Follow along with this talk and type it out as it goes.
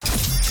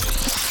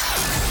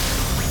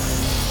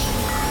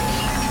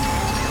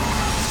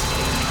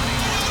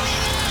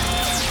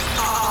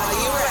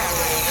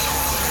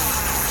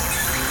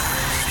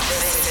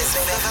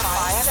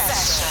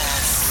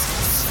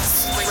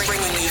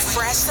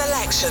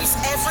selections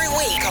every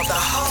week of the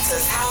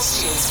hottest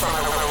house tunes from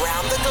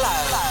around the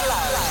globe.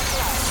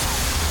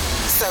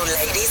 So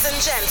ladies and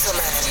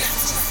gentlemen,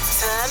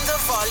 turn the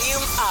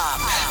volume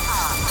up,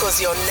 because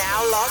you're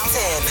now locked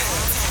in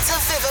to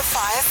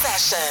Vivifier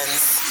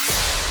Sessions.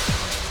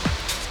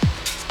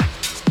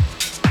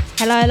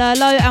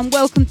 Hello, and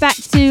welcome back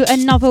to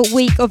another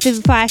week of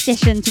Vivifier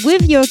Sessions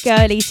with your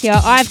girl Elysia.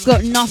 I've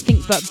got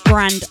nothing but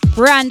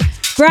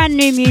brand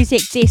new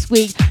music this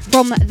week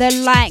from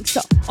the likes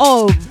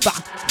of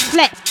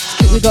Fletch.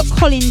 We've got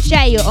Colin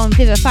J on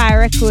Vivifier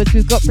Records.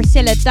 We've got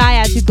Priscilla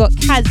Diaz. We've got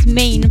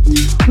Kazmine.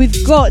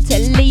 We've got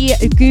Lee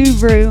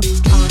Guru.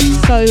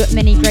 So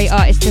many great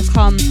artists to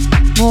come.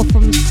 More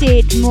from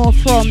Sid, more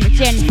from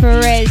Jen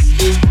Perez.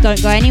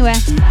 Don't go anywhere.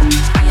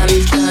 I'm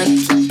done,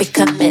 keep it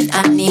coming.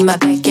 I need my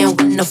back end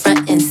with no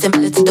front end.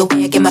 Similar to the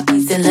way I get my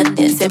peace in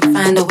London.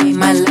 Find a way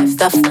my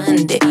lifestyle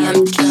funded.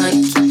 I'm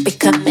done, keep it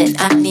coming.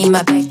 I need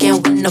my back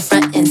end with no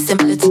front end.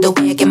 Similar to the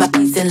way I get my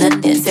peace in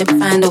London.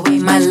 Find a way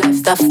my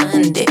lifestyle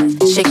funded.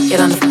 Shake it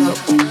on the floor,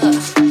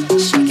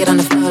 shake it on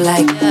the floor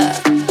like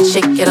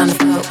shake it on the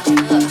floor,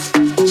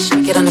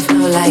 shake it on the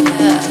floor like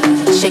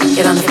shake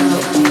it on the floor,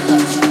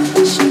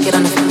 shake it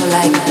on the floor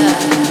like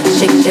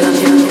shake it on the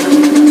floor,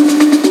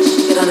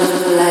 shake it on the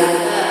floor like.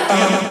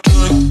 I'm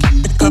done,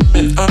 keep it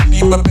coming. I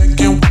need my back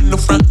end with no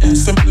front end.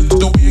 Similar to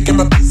the way I get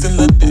my peace in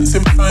London.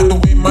 Find a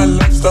way my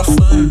lifestyle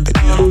funded.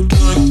 I'm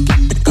done,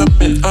 keep it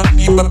coming. I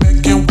need my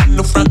back end with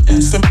no front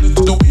end. Similar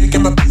to the way I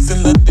get my peace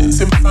in London.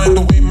 Find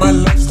a way my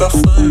lifestyle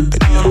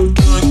funded. I'm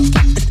done,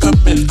 keep it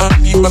coming. I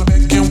need my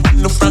back end with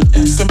no front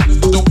end. Similar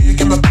to the way I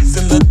get my peace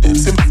in London.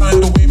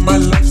 Find a way my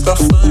lifestyle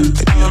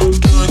funded. I'm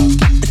done,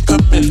 keep it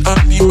coming. I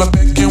need my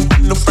back end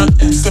with no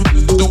front end.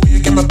 Similar to the way I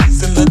get my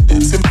peace in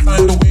London.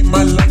 Find a way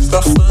my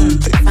lifestyle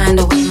funded. Find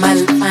a way my,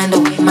 find a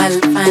way my,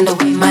 find a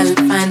way my,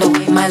 find a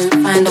way my,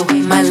 find a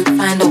way my,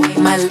 find a way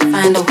my,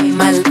 find a way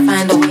my,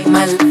 find a way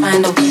my,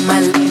 find a way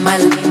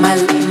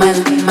my,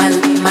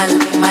 my,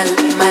 my,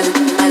 my,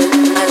 my,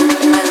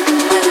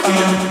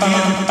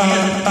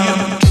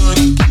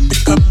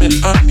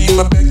 I need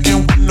my back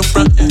end with no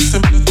front end.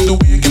 Similar to the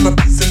way I get my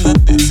peace in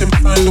London.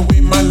 Find a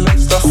way my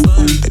lifestyle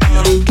funded.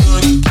 I'm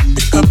done, keep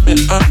it coming.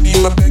 I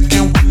need my back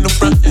end with no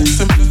front end.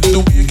 Similar to the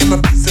way I get my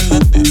peace in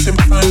London.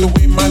 Find a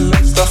way my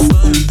lifestyle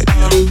funded.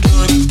 I'm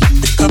done,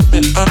 keep it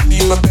coming. I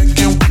need my back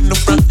end with no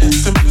front end.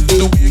 Similar to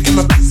the way I get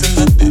my peace in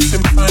London.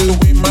 Find a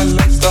way my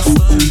lifestyle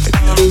funded.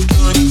 I'm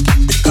done,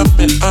 keep it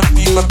coming. I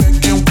need my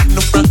back end with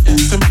no front end.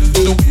 Similar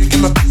to the way I get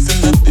my peace in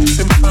London.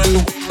 Find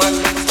a way my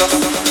lifestyle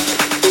funded.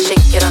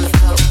 shake it on the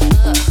floor,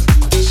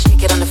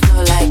 shake it on the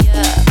floor like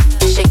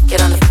shake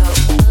it on the floor,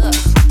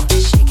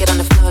 shake it on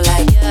the floor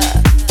like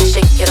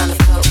shake it on the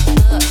floor,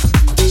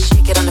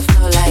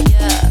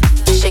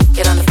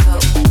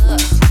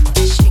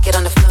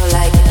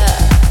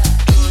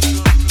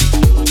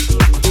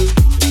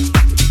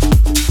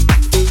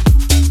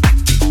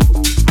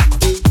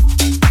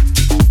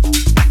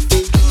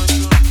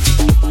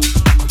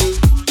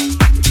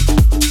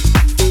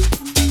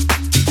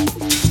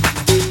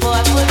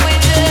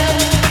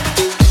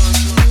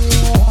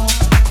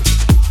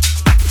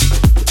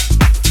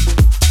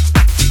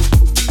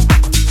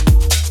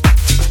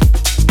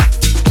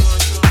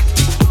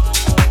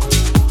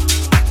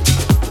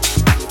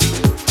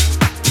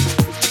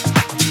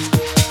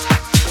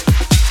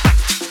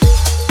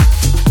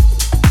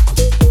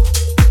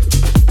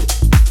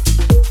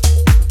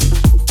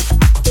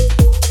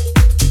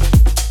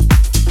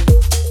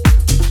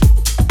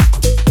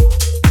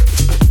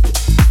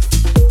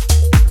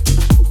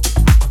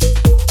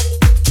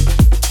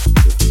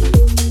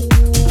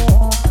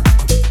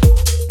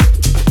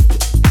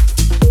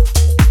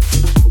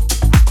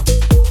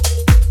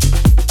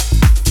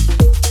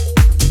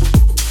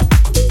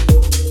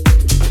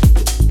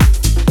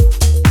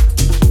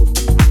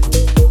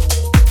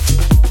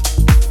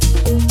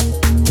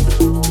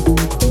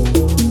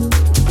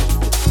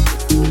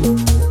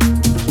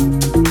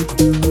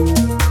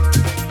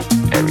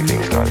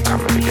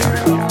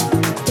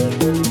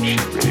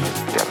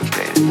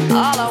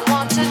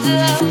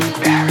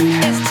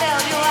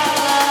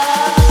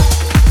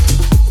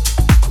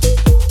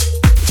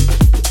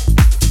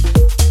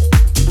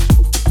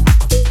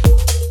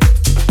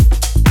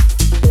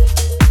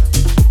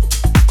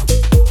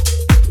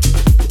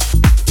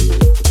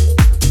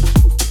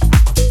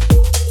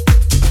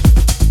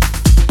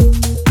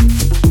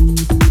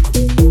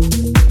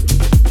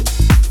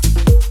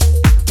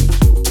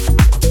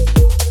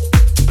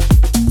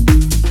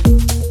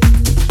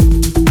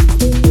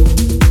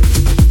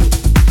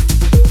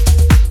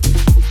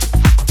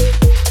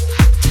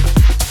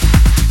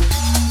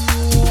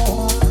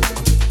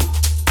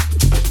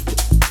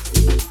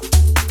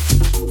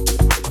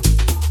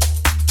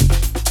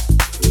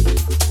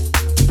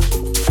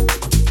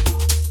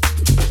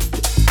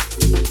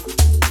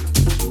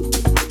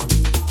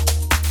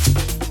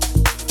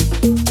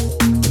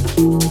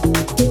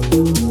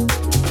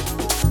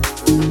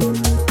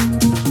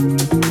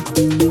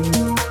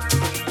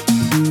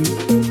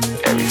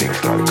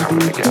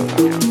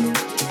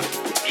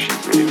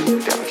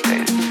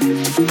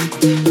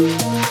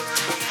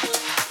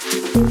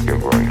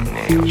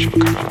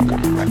 coming up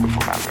with right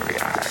before my very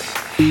eyes.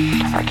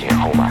 I can't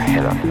hold my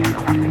head up.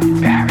 I'm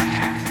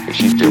embarrassed.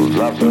 She still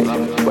loves me,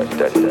 but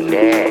the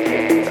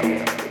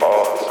name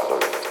falls so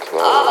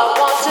close. All I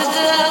want to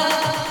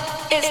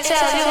do is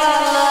tell you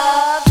I love.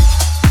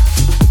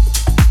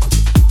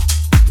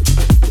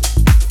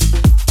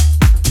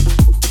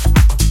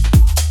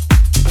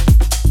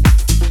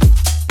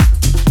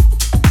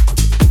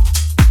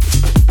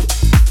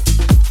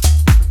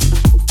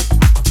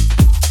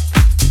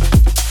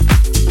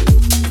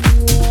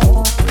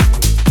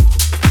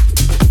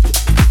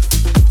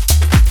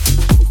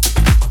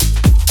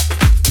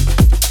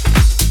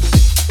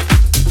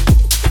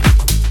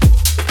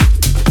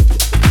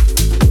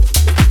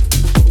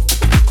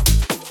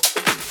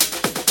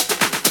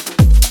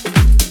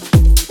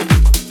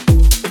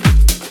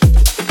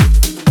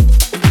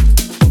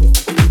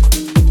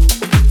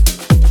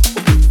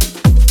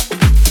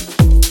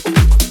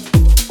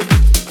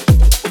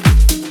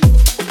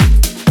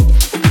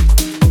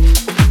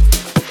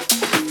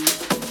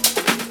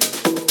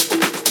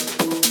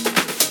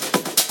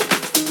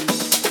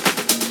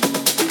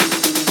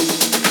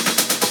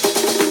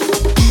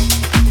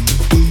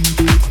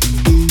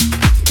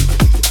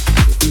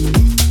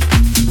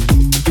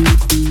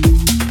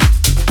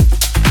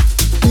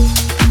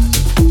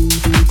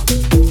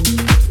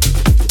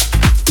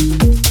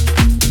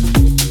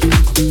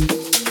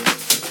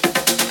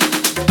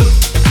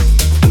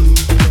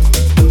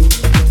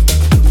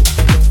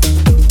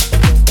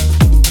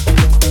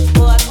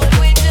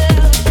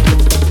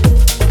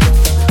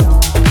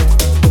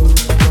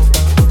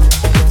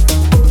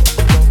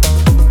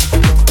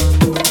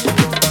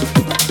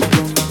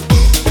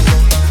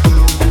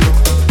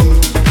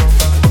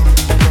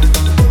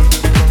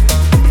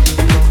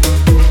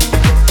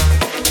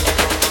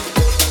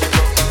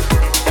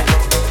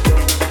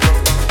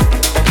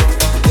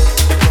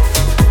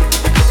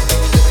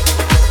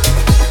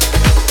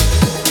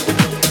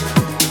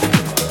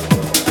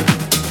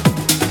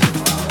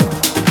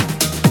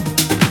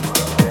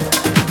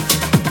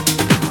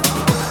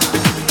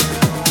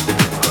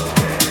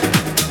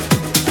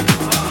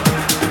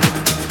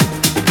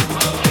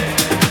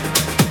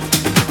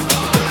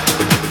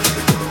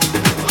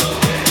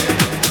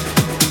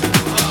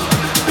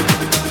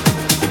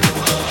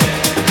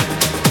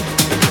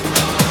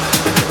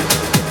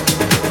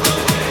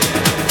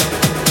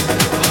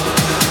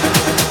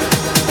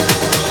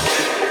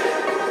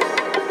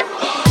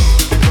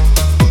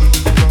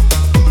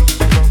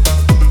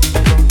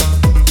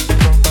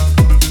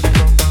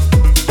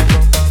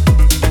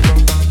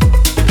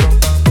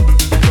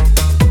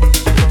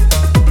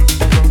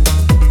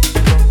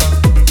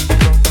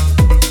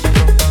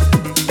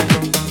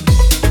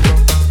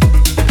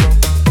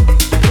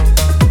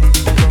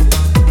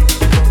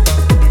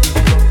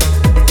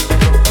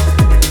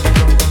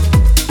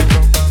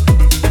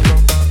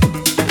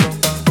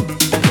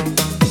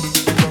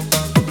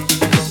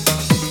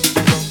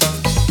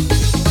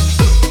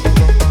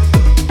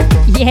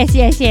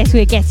 Yes,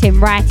 we're getting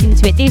right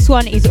into it. This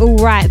one is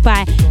Alright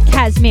by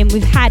Kazmin.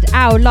 We've had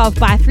Our Love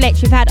by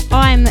Fletch. We've had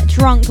I'm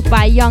Drunk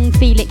by Young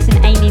Felix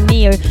and Amy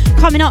Mio.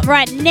 Coming up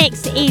right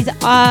next is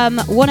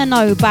Wanna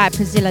Know by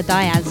Priscilla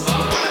Diaz.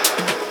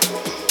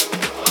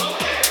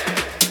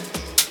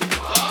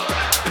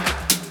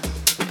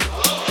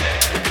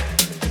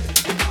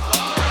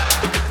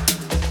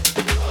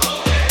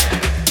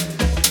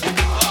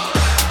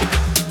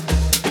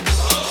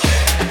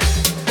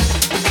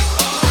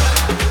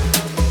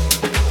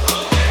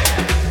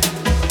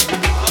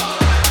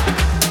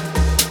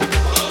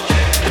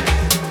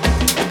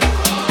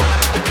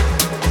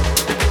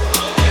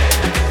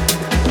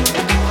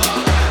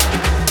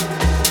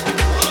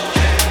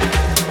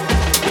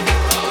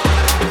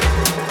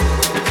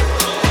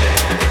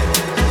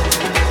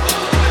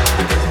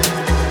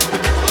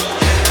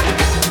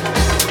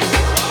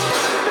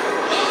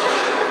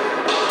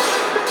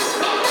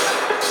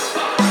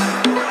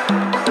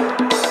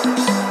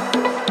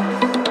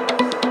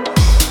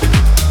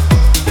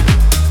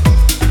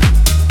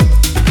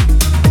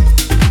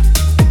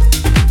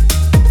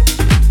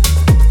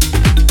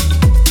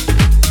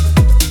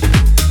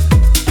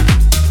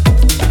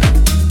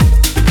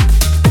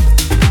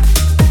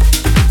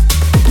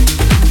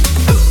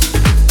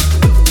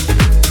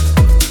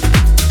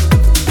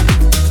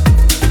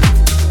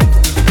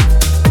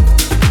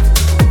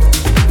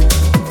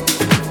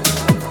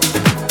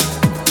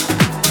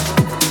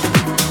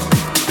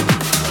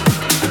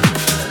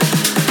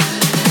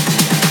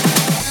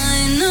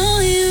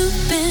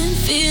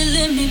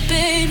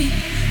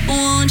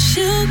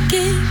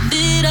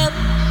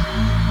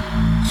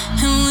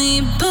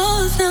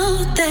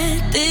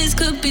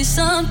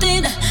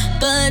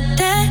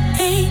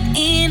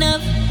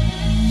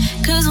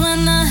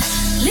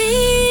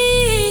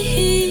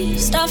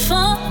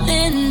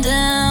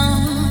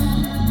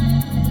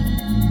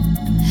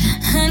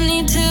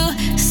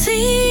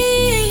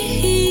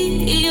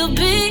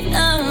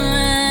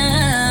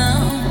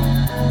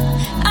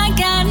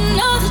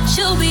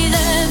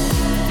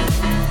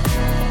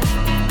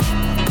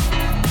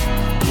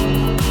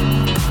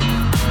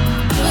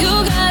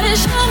 You gotta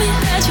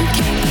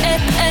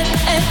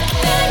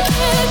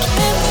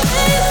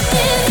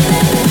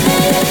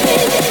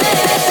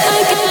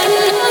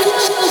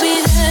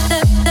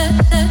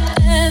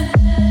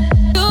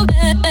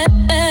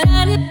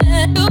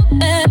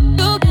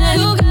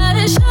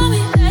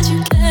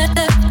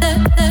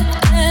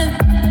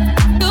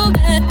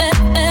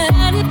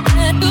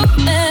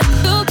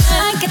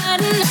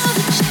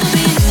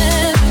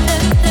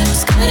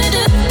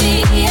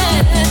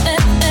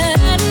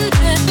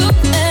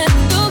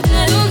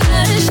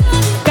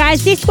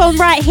This one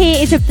right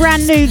here is a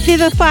brand new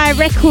Vivifier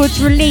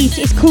Records release.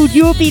 It's called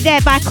You'll Be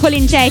There by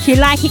Colin J. If you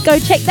like it, go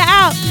check that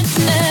out.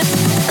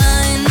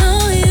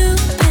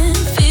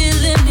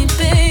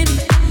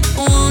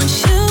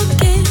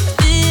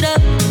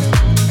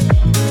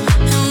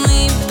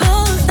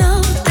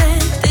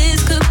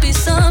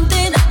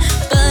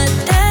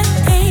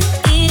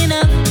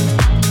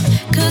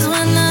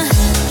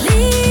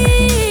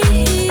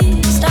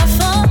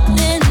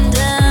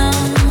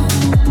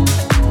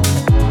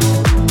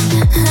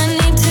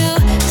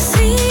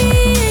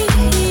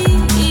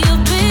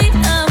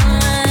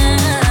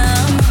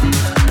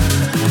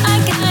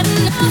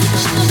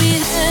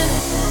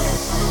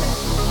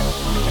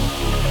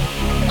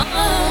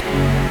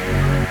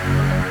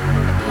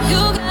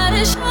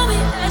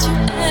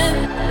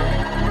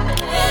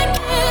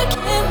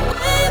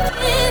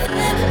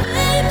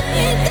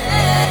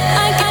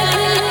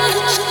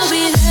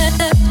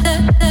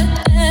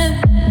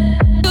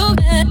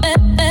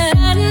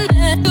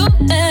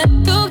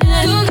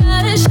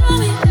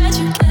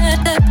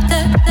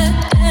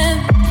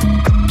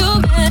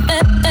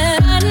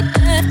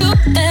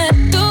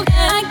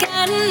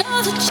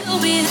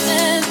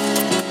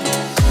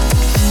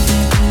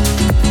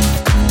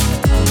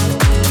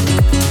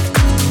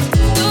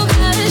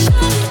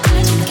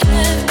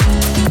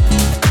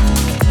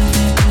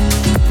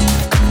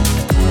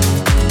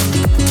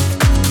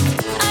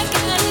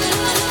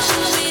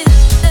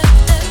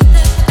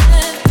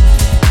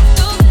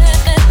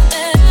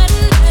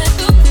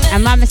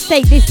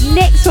 This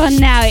next one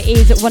now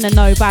is Wanna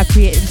Know by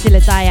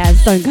Priscilla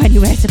Diaz. Don't go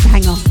anywhere, it's a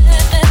banger.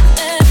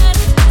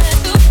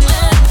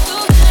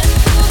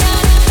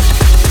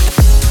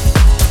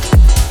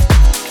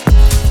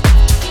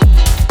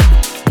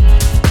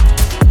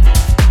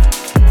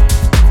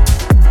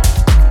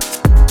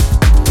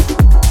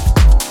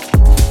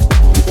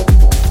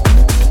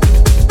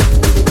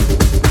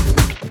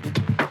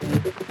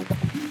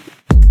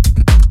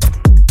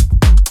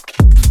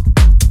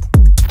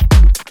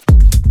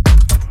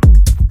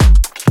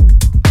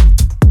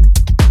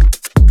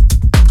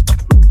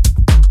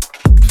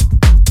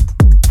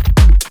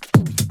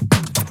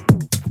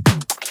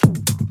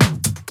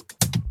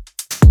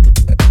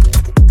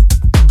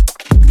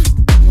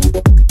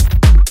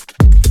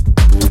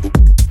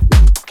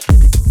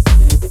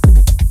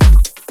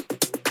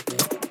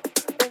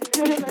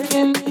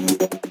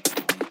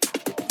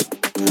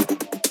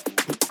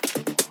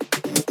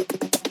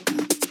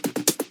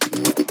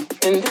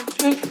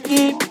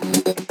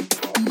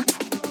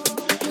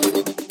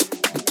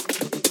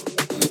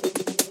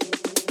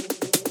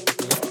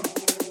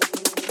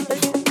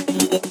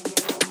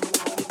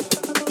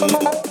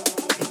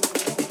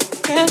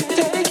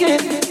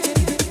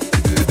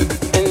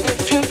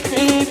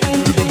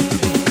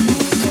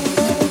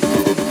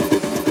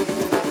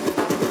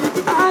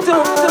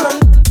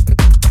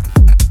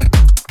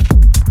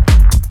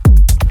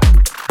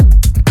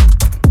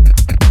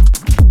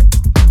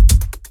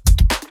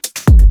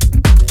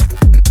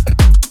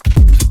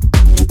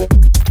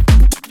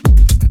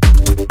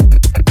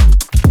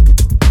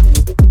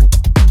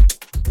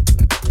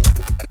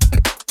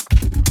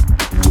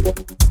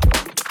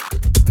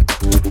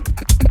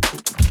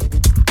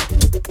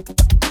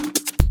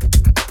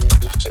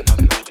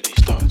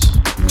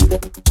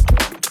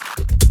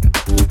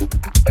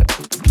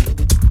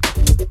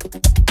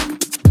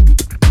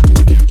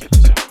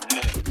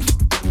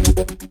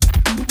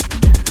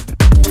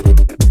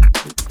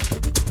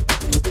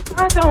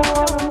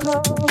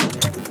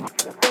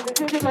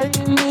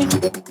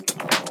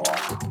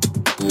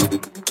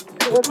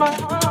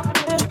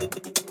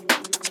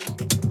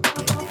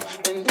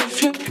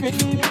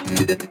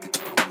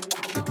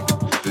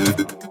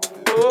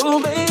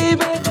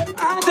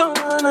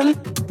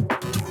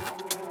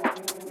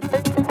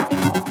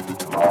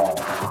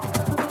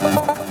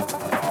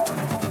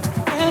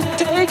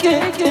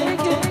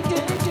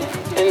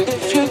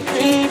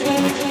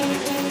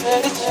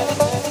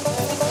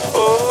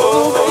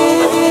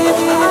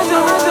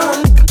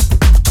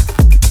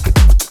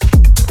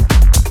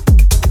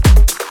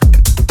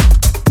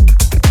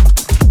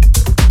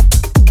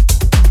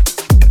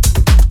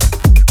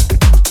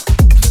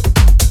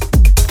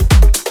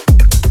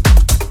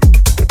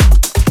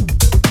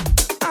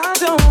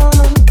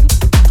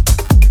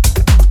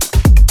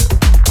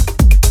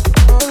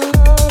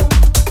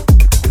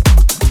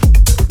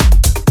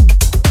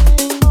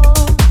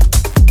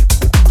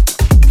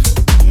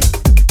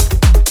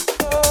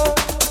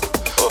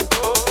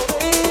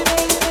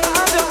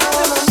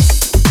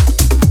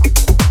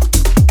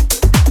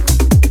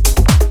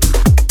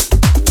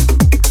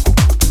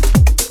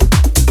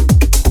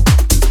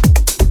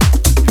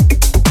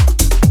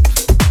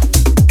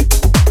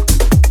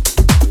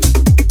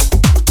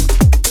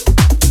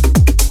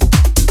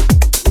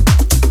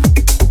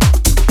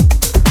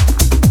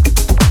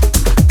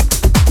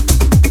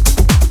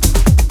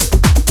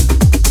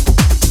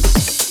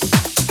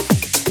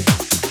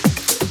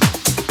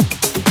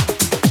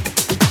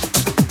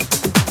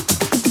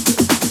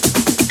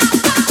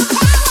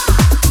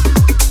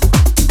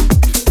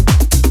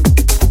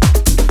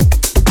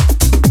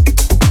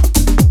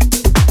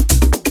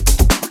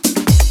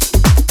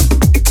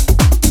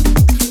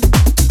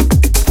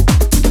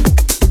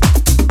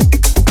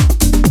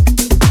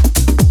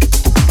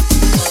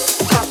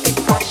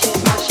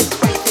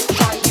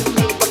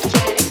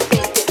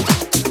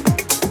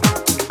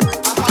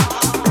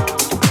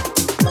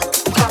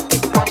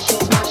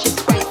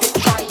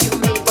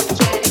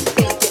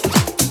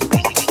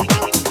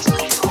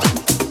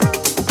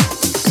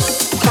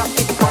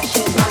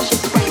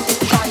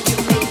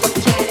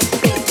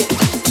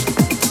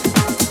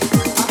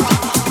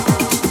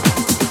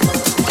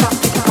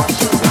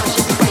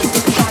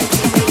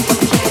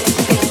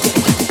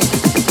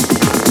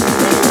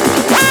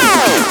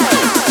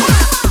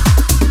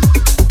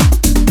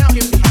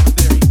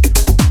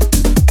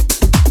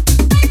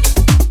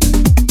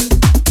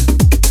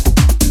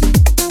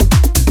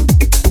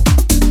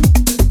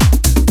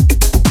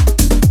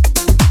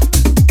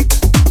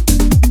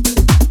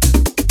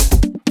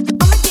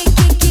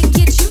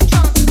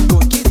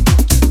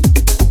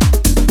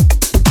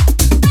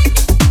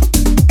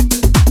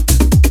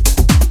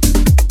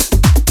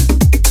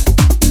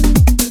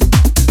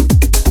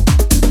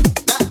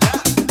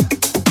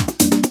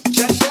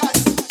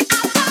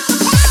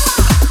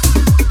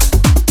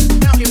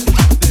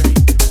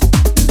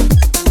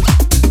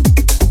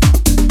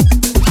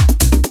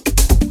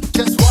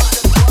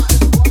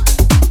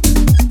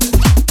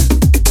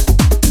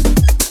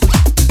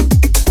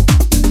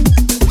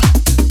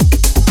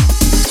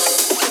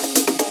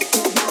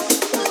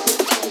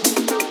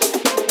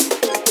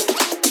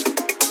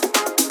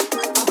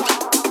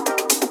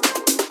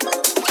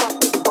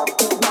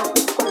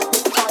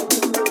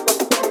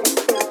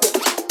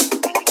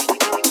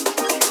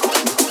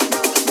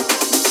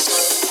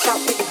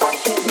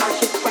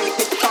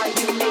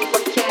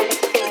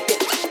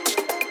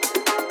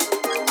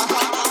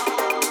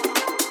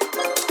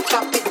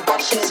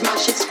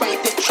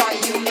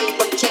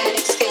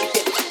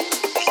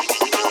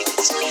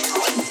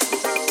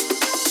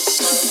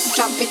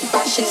 Drop it,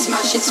 bash it,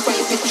 smash it,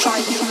 scrape it, try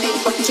it,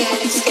 make but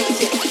can't escape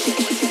it.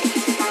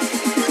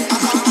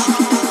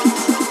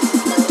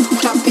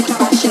 Drop it,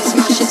 bash it,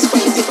 smash it,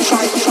 scrape it,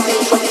 try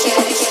it, but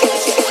can't escape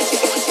it.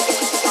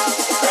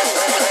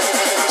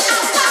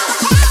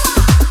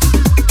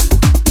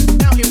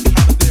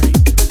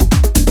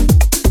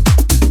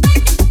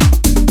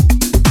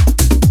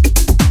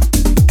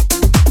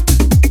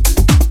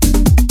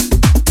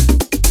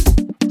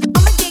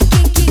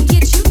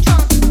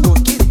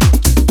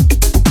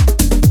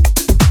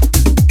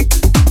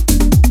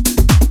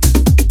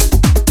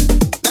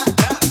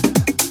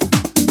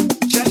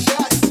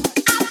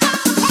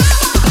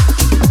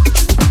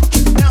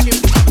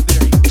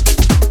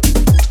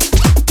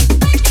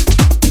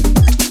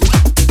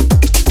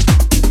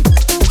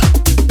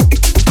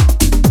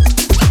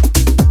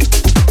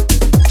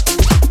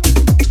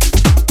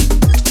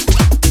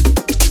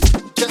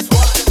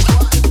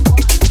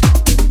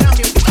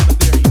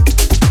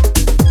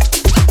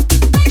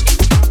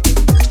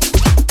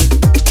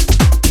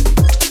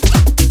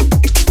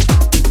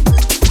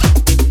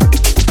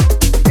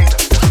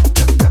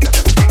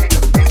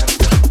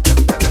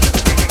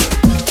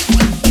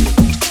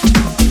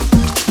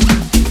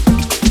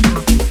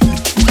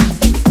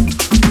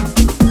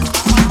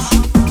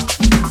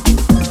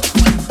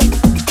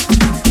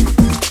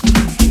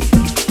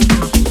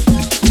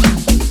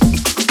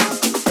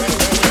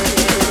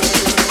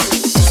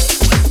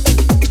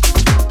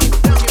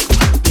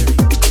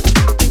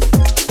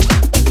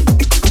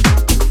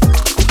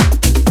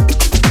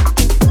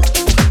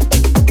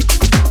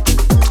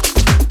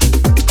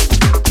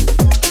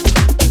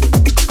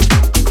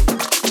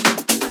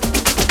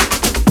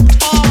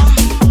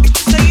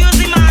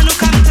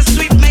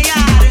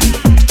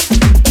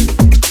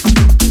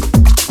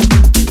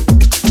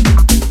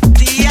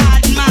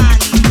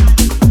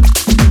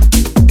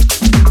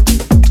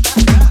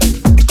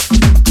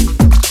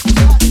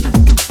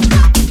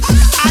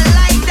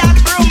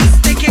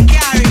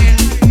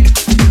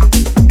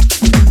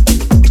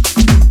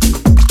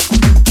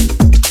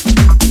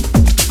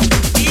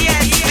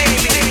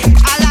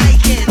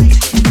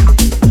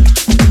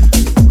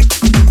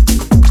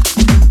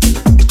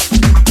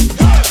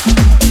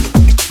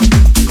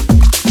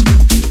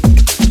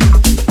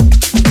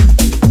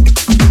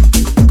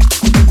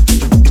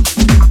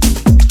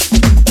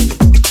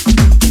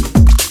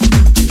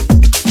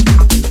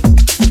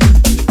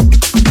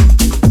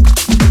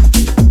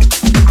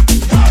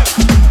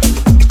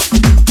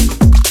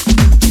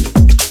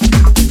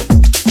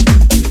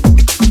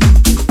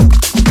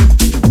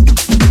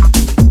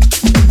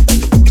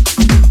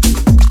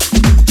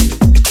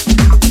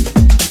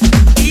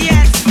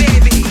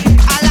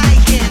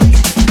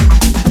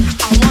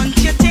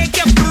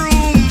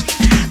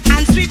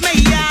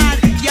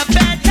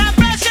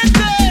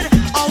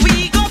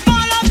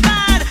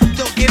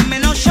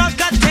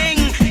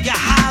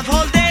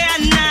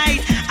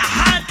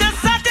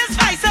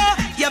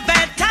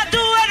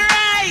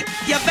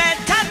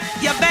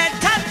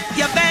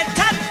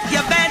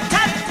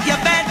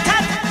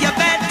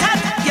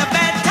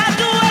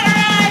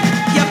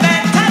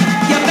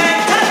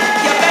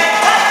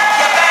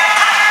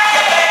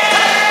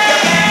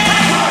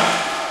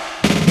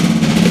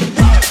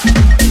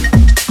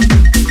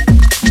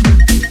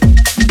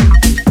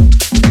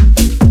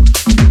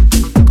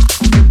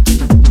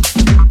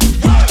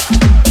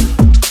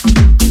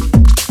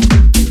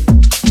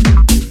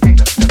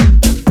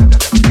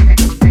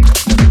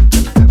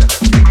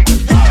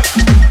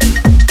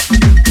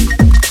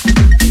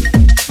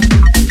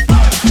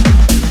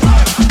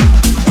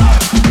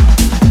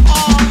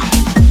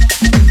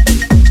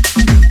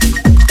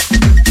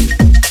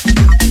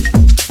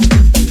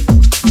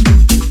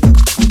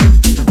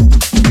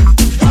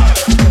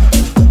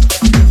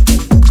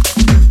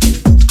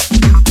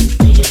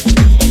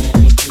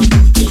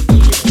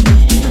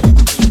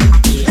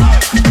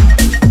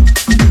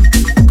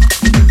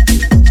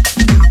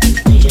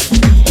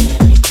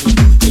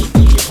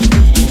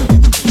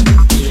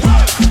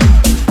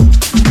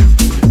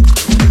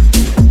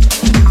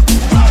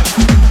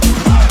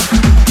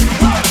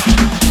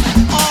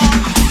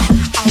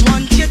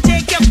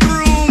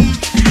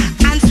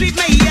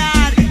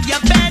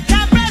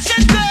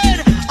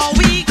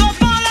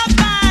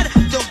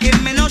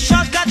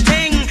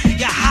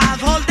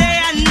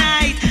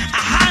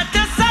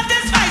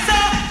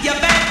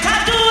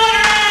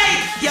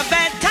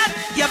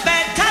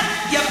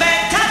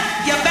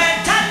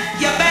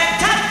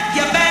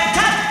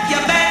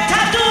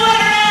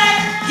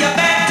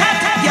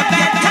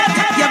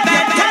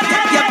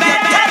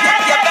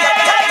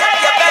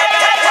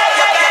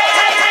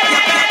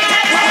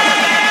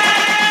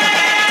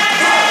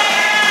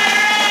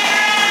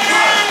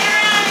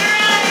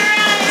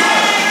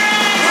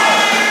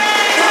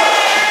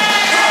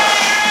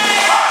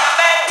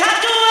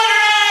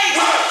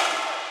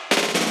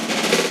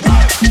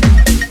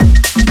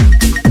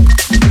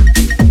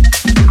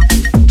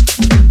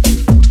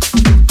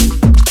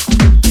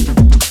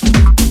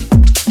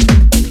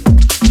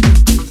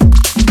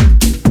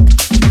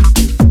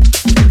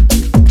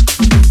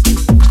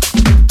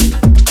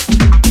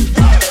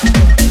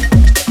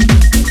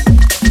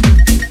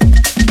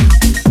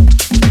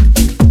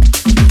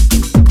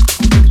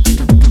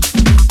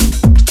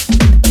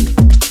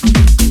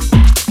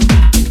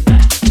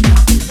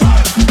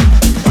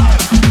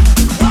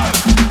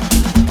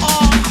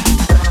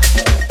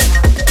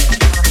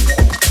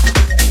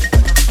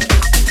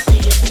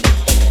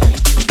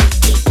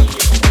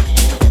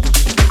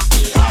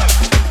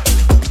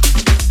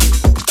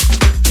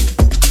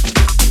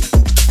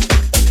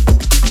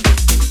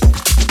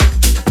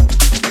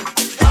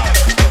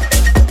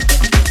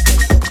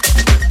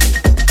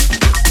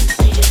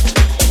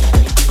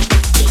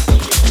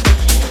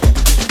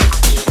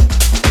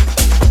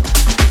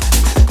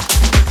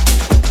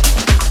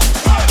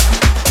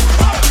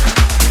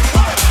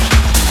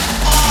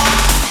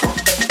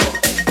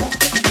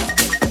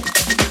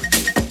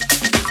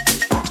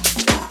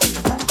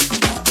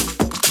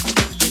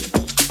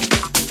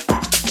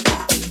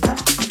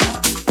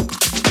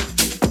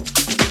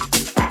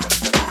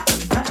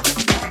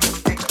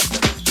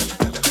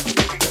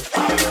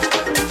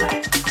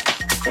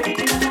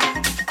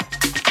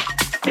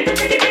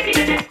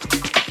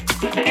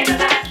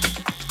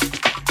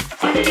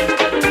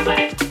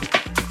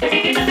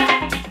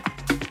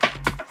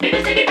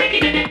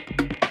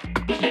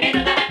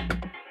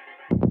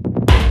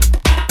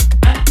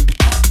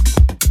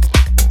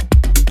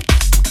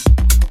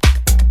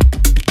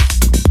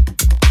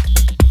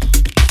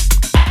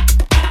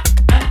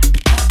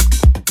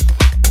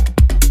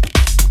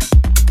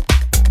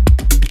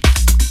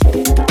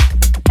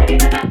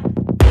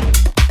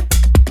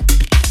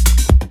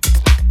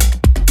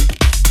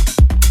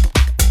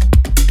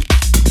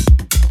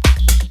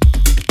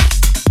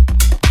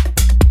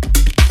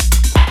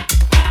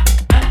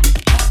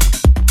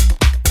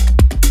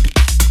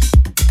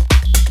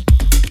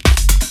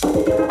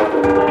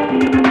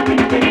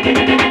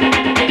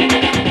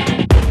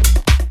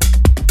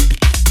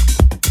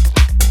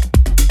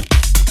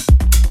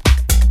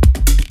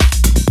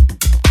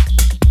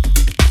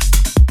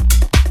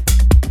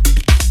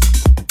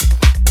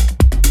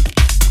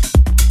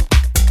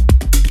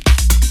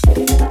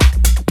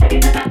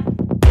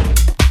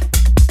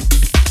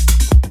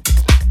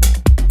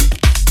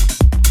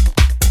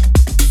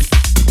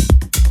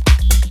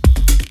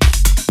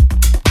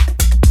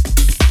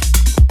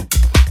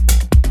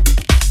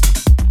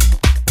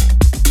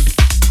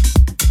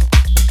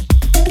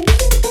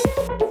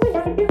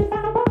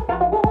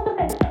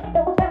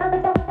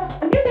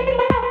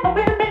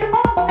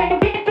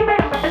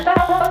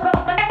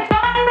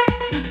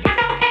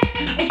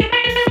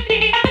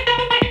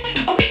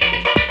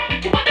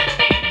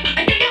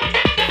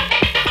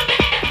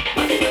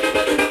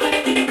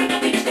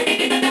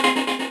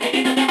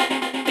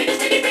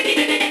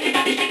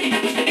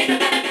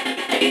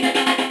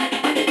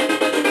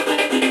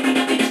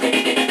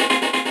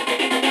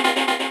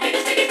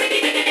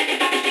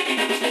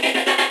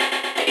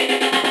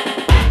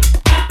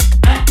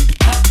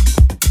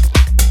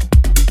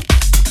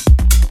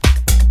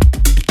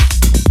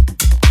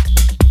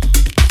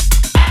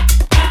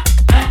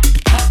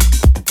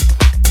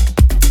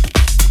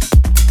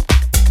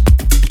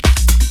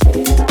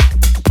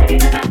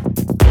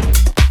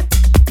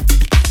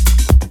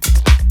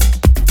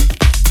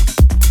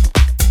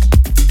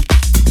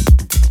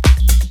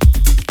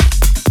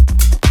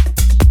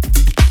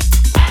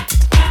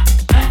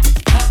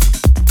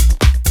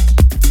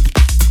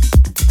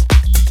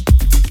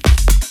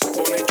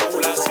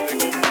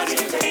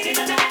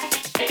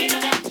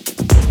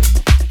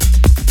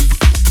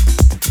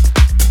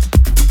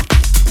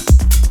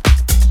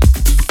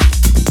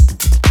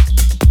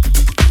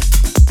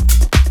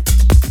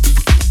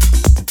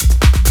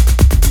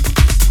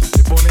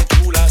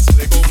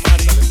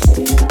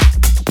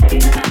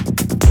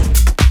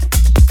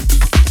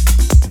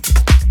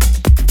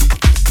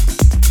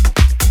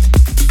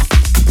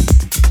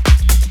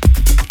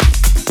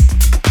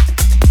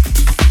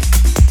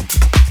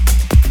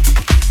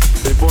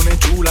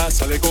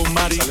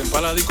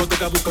 pa' la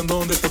discoteca buscando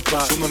donde te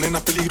pares. Son dos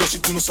nenas peligrosas y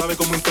tú no sabes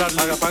cómo entrar.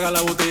 Apaga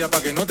la botella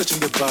pa' que no te echen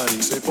de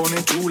party. Se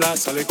pone chula,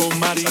 sale con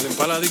Mari. Salen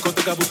pa' la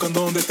discoteca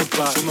buscando donde te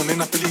pares. Son dos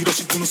nenas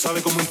peligrosas y tú no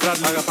sabes cómo entrar.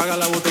 Apaga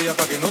la botella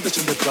pa' que no te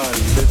echen de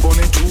party. Se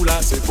pone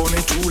chula, se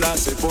pone chula,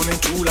 se pone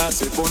chula,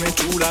 se pone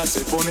chula,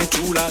 se pone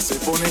chula, se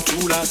pone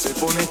chula, se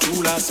pone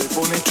chula, se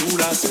pone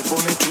chula, se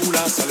pone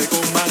chula, sale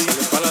con Mari.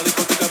 Salen pa' la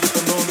discoteca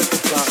buscando donde te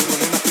pares. Son dos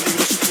nenas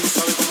peligrosas y tú no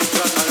sabes cómo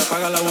entrar.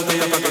 Apaga la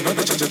botella pa' que no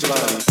te echen de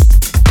party.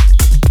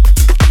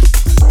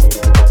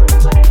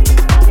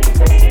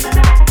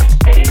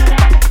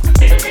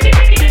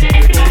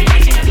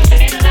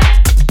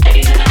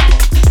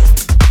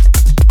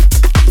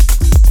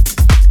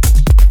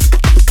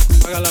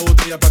 Paga la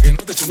botella pa' que no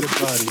te echen de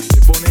party.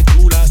 Se pone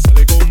chula,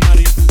 sale con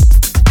Mari.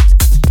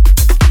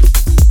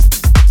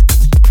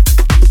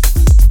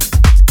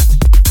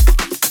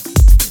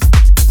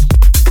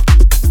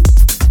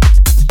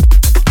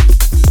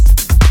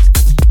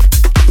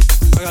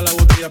 Paga la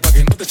botella pa'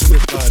 que no te echen de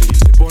party.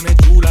 Se pone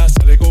chula,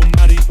 sale con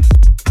Mari.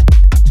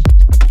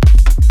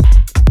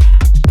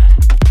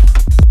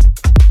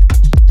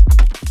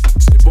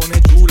 Se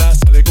pone chula,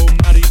 sale con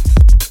Mari.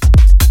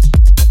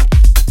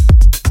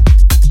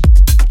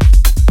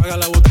 Paga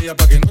la botella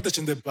pa' que no te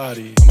echen de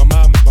party.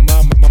 Mamá,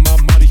 mamá, mamá,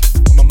 Mari.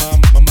 Mamá,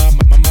 mamá,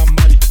 mamá,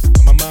 Mari.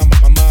 Mamá,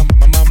 mamá,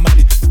 mamá,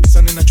 Mari.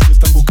 Esas nenas chulas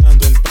están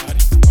buscando el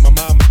party.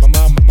 Mamá,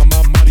 mamá,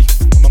 mamá, Mari.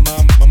 Mamá,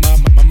 mamá,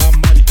 mamá,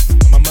 Mari.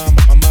 Mamá,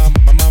 mamá,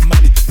 mamá,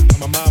 Mari.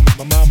 Mamá,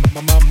 mamá,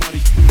 mamá,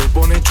 Mari. Se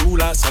pone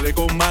chula, sale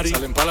con Mari.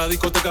 Salen pa' la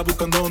discoteca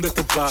buscando donde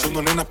te pares. Son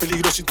dos nenas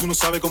peligrosas y tú no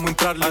sabes cómo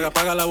entrar.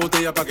 Paga la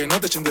botella pa' que no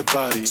te echen de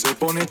party. Se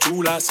pone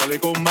chula, sale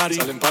con Mari.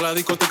 Salen pa' la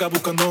discoteca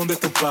buscando donde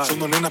te pares. Son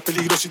dos nenas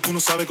peligrosas y tú no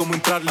sabes cómo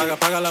entrar.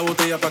 Paga la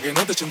botella pa' que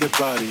no te echen de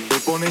party. Se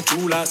pone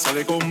chula,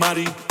 sale con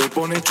Mari. Se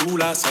pone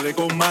chula, sale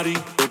con Mari.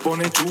 Se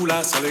pone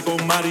chula, sale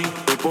con Mari.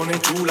 Se pone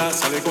chula,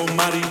 sale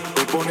con Mari.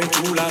 Se pone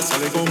chula,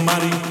 sale con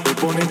Mari. Se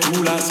pone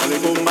chula, sale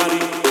con Mari.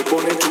 Se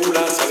pone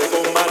chula, sale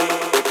con Mari.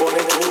 Se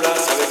pone chula,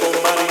 sale con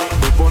Mari.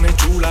 Se pone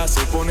chula,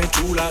 se pone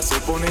chula, se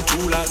pone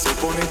chula, se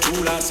pone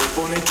chula, se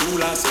pone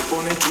chula, se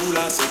pone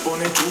chula, se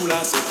pone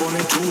chula, se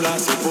pone chula,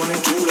 se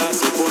pone chula,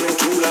 se pone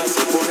chula,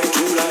 se pone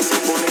chula, se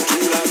pone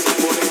chula, se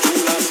pone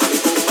chula, sale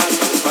con Mari.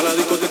 Pa' la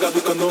discoteca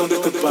buscando donde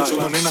te pares. Son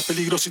dos nenas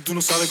peligrosas y tú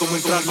no sabes cómo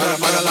entrar.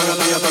 Paga la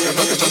botella pa' que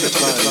no te echen de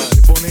party.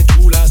 Se pone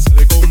chula,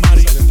 sale con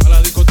Mari. Salen pa'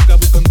 la discoteca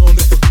buscando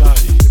donde te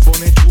pares. Se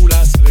pone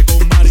chula, sale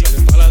con Mari.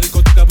 Salen pa' la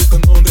discoteca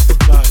buscando donde te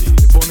pares.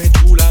 Se pone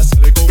chula,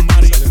 sale con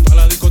Mari. Salen pa'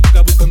 la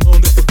discoteca buscando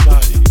donde te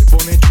pares. Se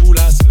pone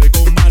chula, sale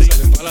con Mari.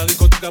 Salen pa' la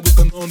discoteca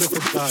buscando donde te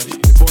pares.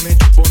 Se pone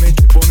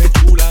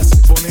chula, se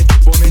pone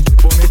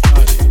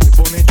party. Se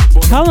pone.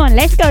 Come on,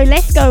 let's go,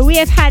 let's go. We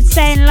have had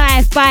Staying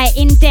Live by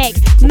Indec,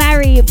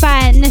 Mari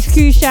by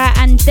Naskusha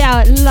and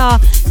Della.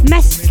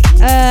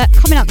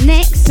 Coming up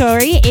next,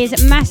 is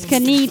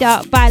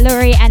Mascanida by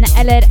Laurie and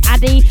Elad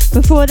Addy.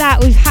 Before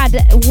that, we've had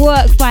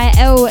Work by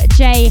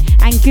LJ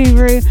and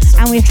Guru,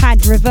 and we've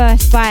had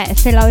Reverse by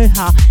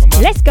Philoha.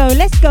 Let's go,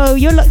 let's go.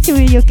 You're locked in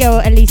with your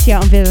girl Elysia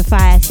on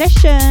Vivifier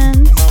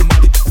Sessions.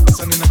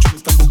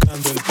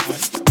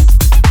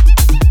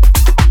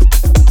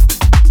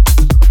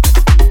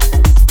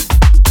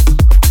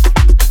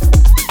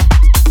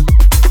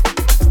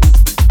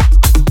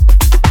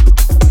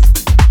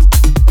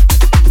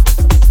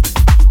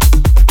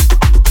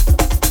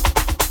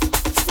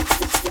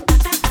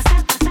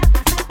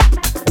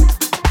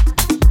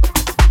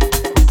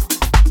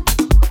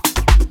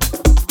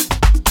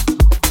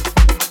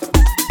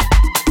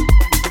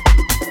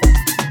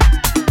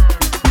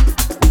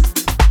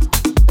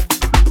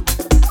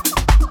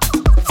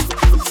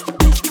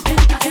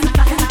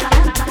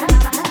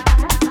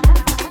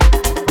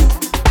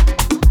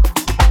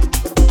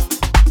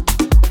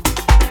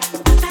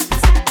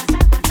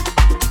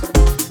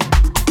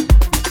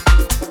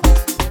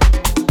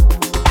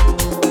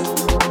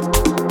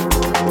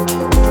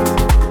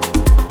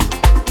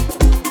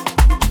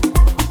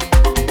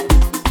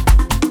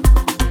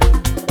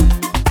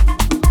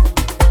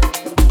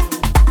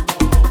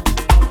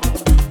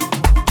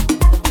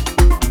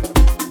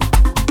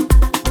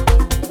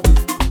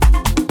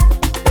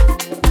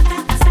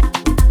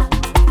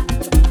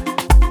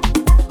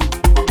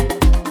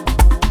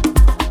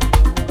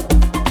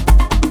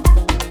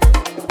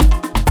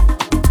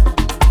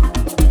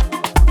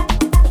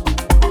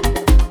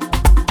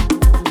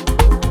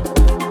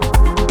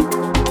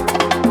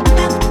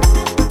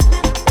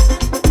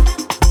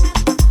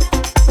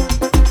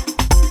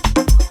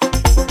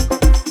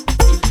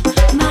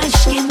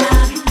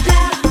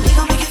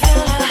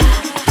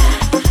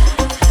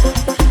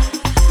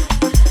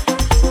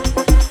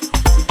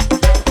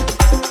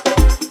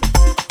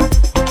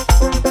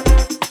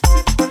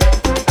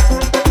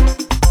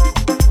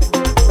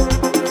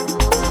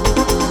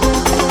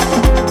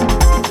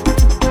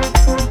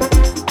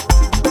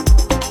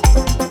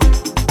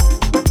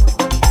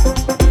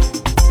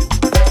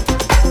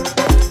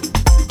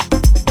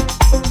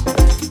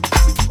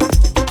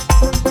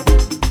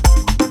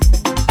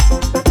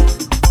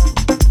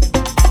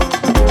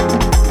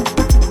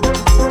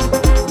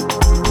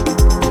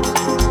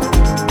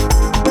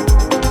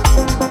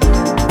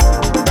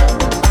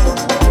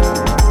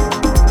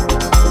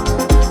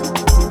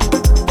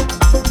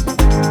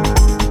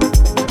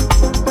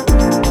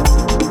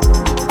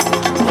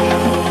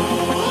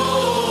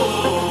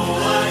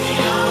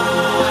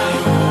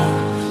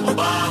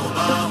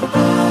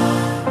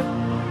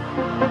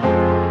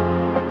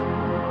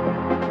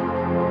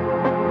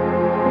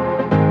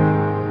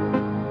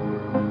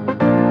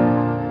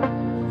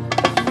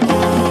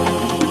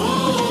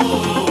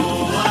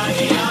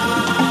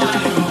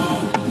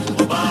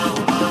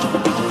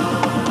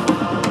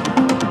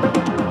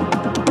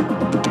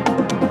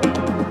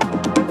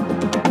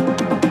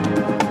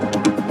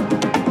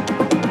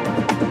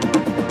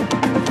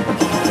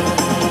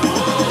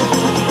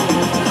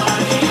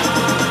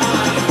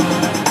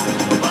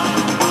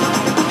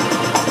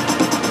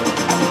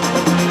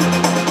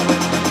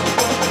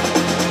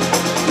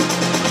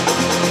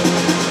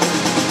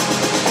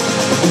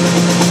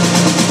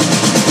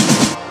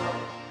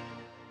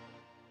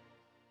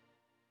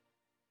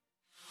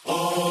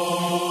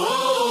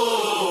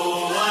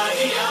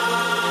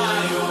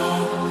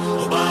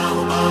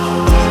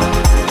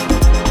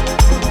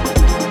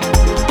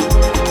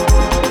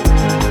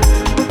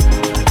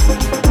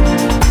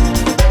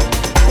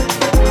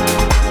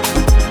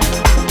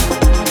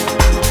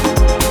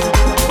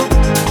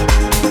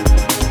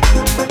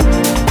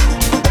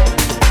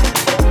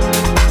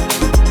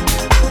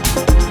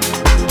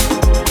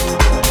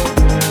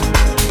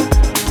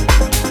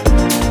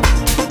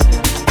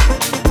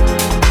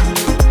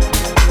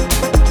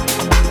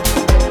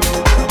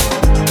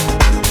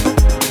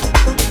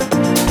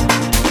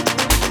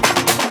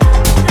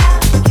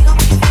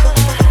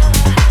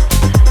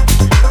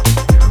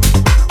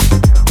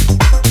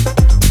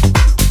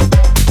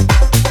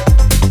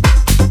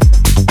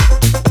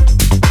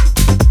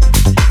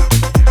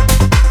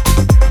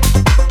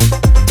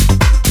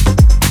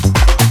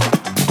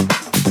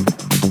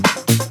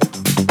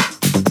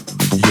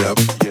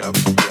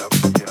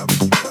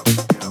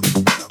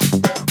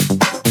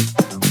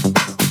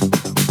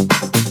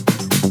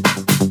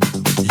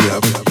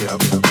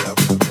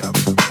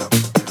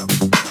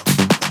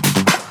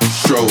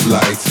 Strobe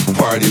lights,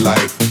 party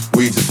life,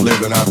 we just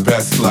living our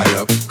best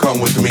life.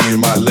 Come with me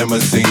in my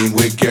limousine,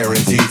 we're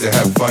guaranteed to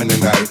have fun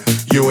tonight.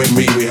 You and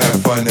me, we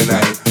have fun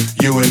tonight.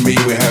 You and me,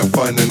 we have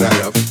fun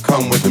tonight.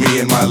 Come with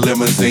me in my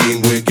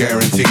limousine, we're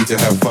guaranteed to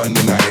have fun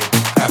tonight.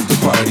 After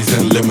parties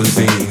and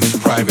limousines,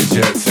 private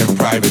jets and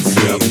private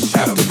scenes.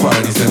 After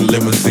parties and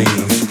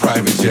limousines,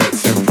 private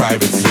jets and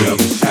private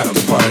scenes. After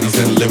parties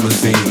and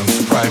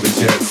limousines, private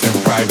jets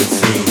and private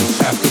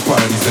scenes. After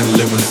parties and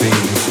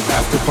limousines,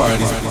 after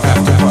parties,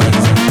 after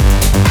parties.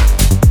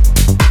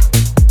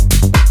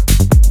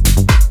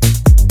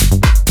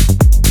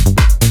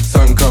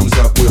 Sun comes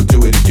up, we'll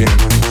do it again.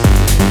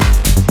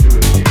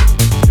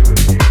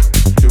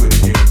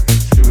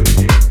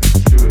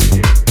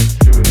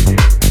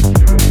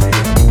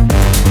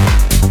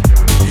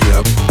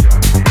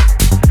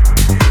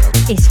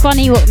 It's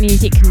funny what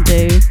music can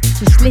do.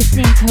 Just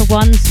listening to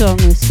one song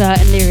with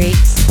certain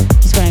lyrics.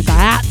 Just gonna go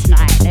out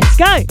tonight. Let's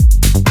go.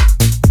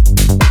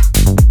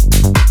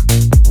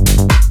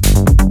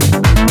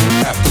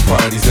 After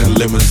parties and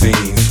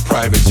limousines,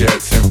 private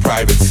jets and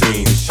private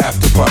scenes.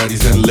 After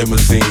parties and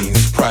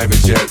limousines,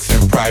 private jets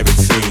and private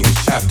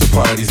scenes. After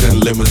parties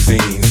and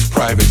limousines,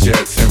 private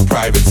jets and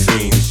private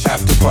scenes.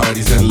 After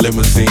parties and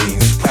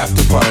limousines,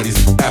 after parties,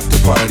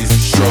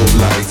 strobe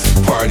lights,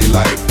 party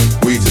life.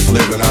 We just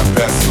living our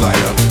best life.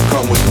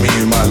 Come with me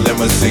in my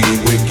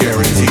limousine, we're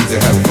guaranteed to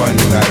have fun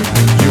tonight.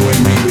 You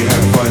and me, we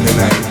have fun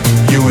tonight.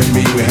 You and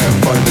me, we have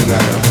fun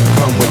tonight.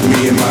 Come with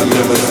me in my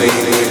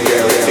limousine, we're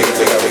guaranteed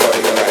to have fun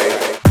tonight.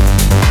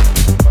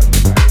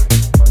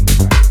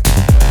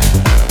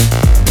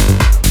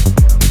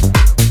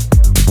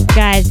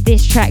 Guys,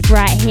 this track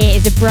right here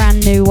is a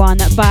brand new one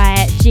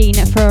by Gene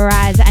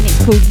Ferraz and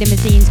it's called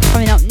Limousines.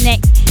 Coming up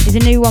next is a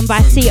new one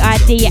by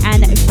CID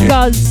and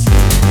Guz.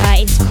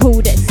 It's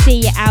called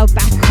C.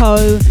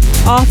 Albaco.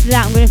 After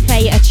that, I'm going to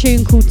play a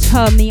tune called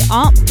Turn Me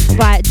Up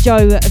by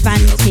Joe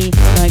Vanity.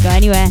 Don't go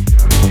anywhere.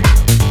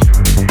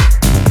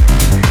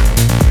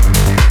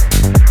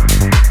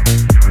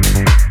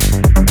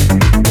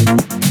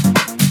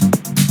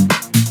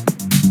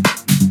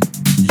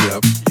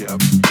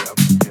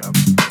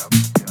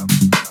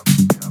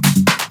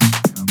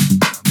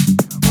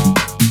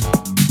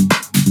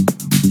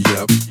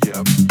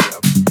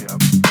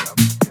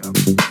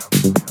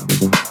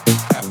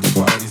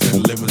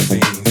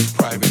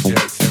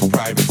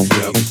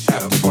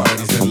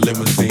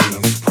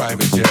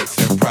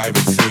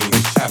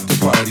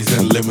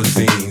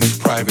 Limousines,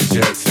 private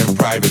jets and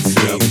private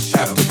scenes.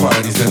 After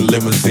parties and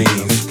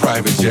limousines,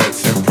 private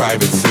jets and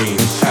private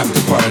scenes.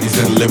 After parties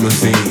and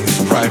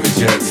limousines, private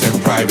jets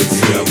and private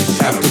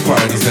scenes. After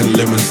parties and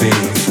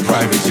limousines,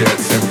 private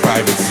jets and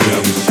private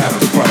scenes.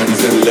 After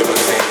parties and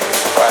limousines,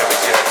 after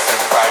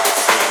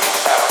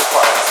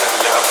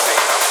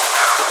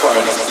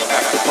parties,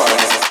 after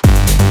parties.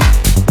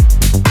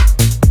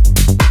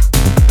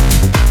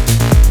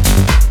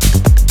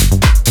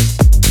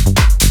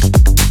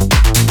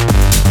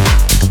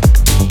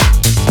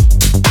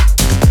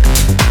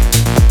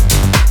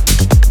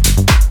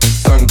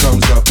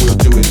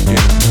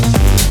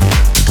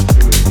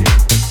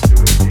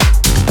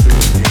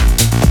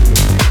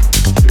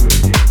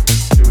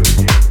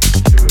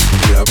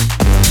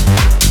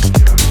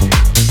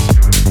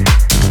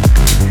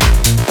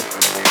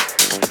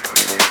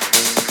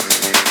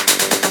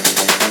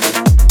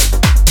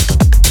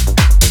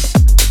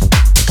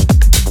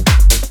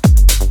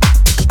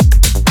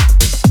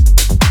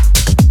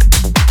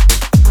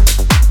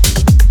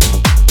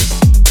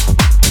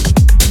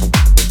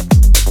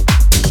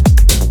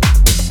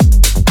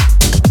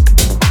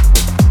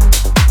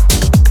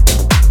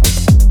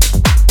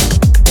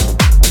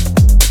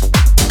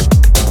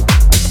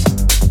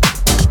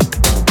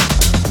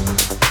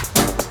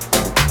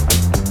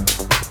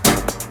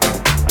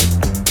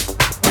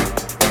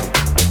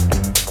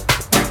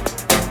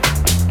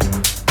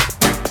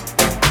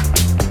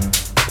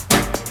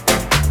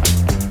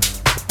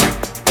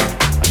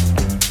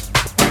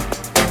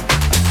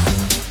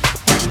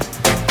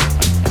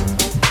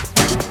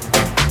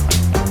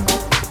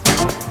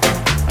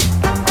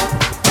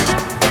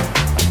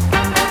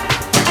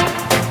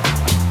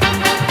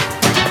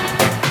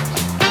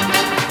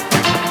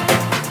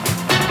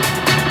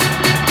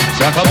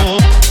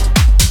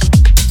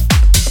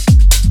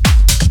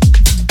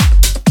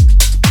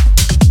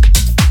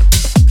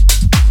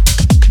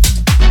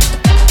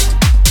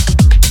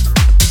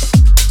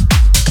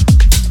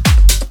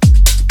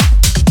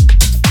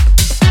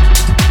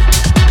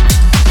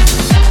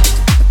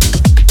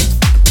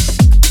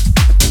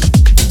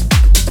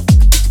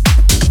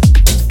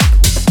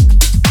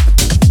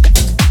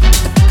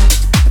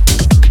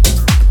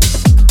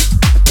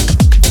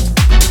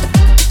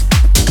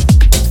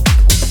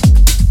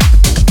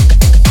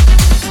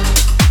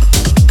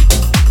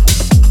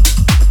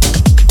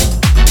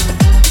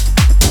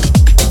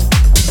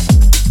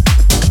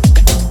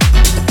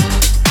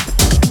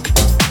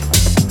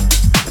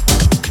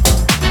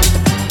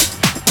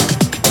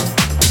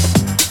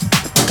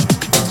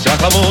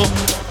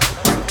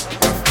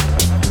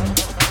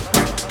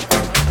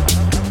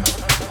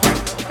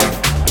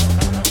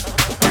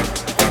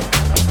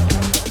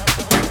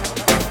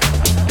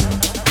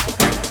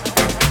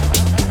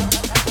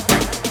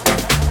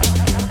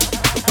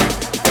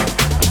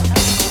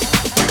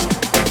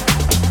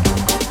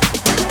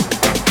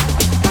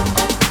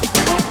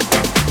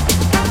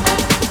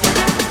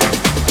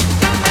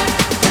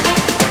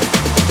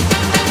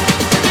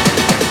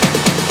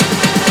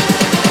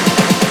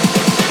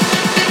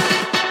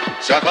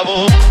 Se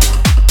acabó.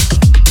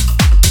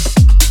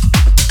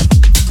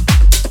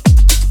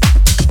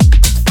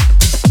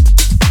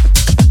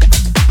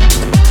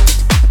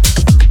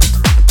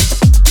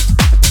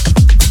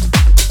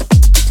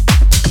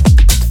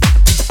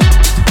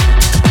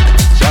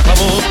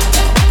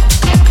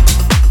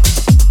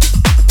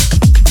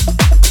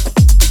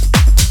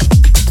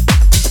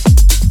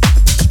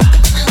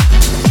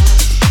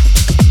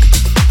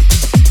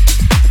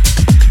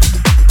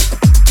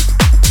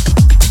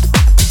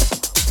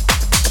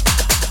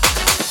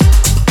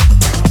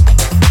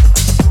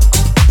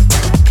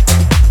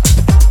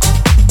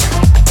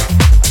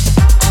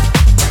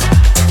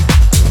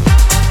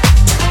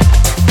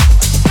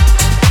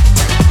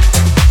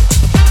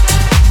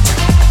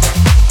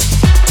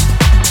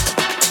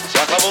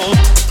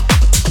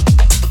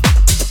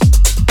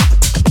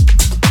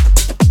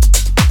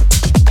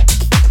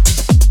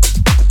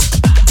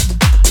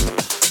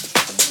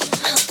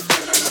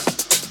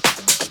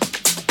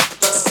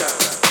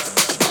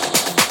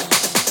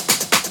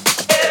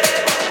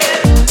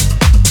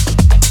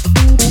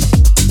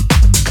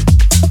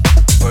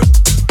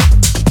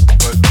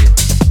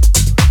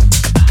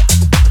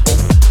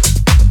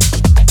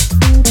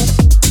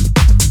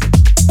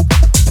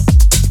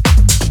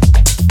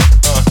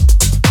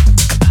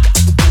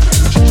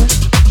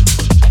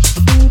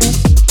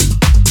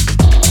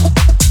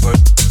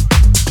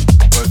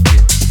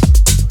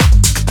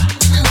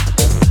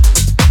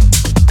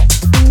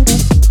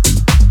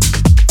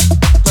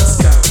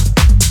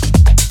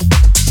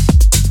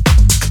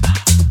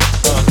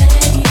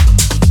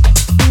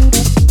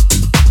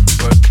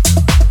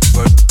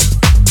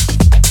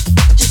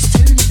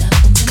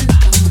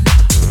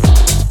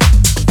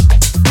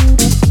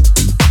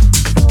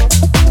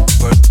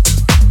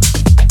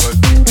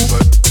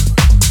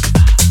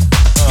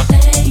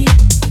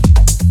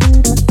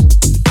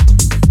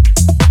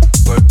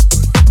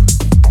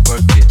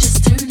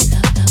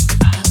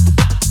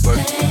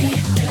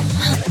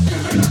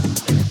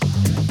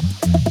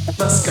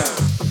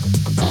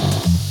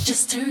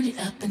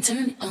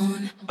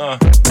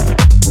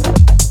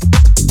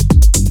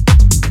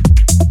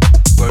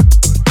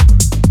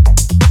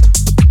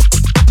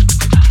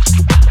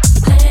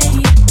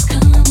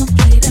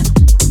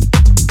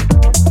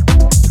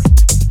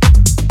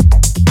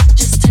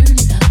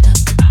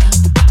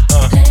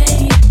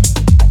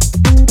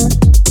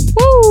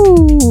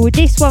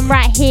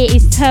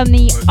 Turn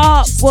me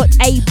up, what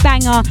a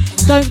banger.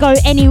 Don't go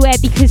anywhere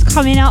because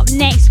coming up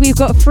next we've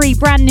got 3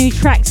 brand new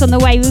tracks on the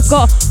way. We've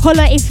got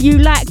Holla If You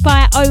Like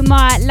by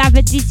Omar,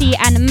 Lava Dizzy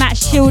and Matt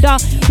Schilder.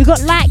 We've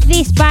got Like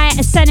This by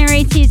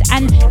Accelerated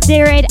and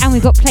Zered, and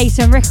we've got Play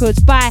Some Records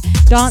by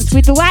Dance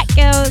With The White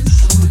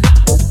Girls.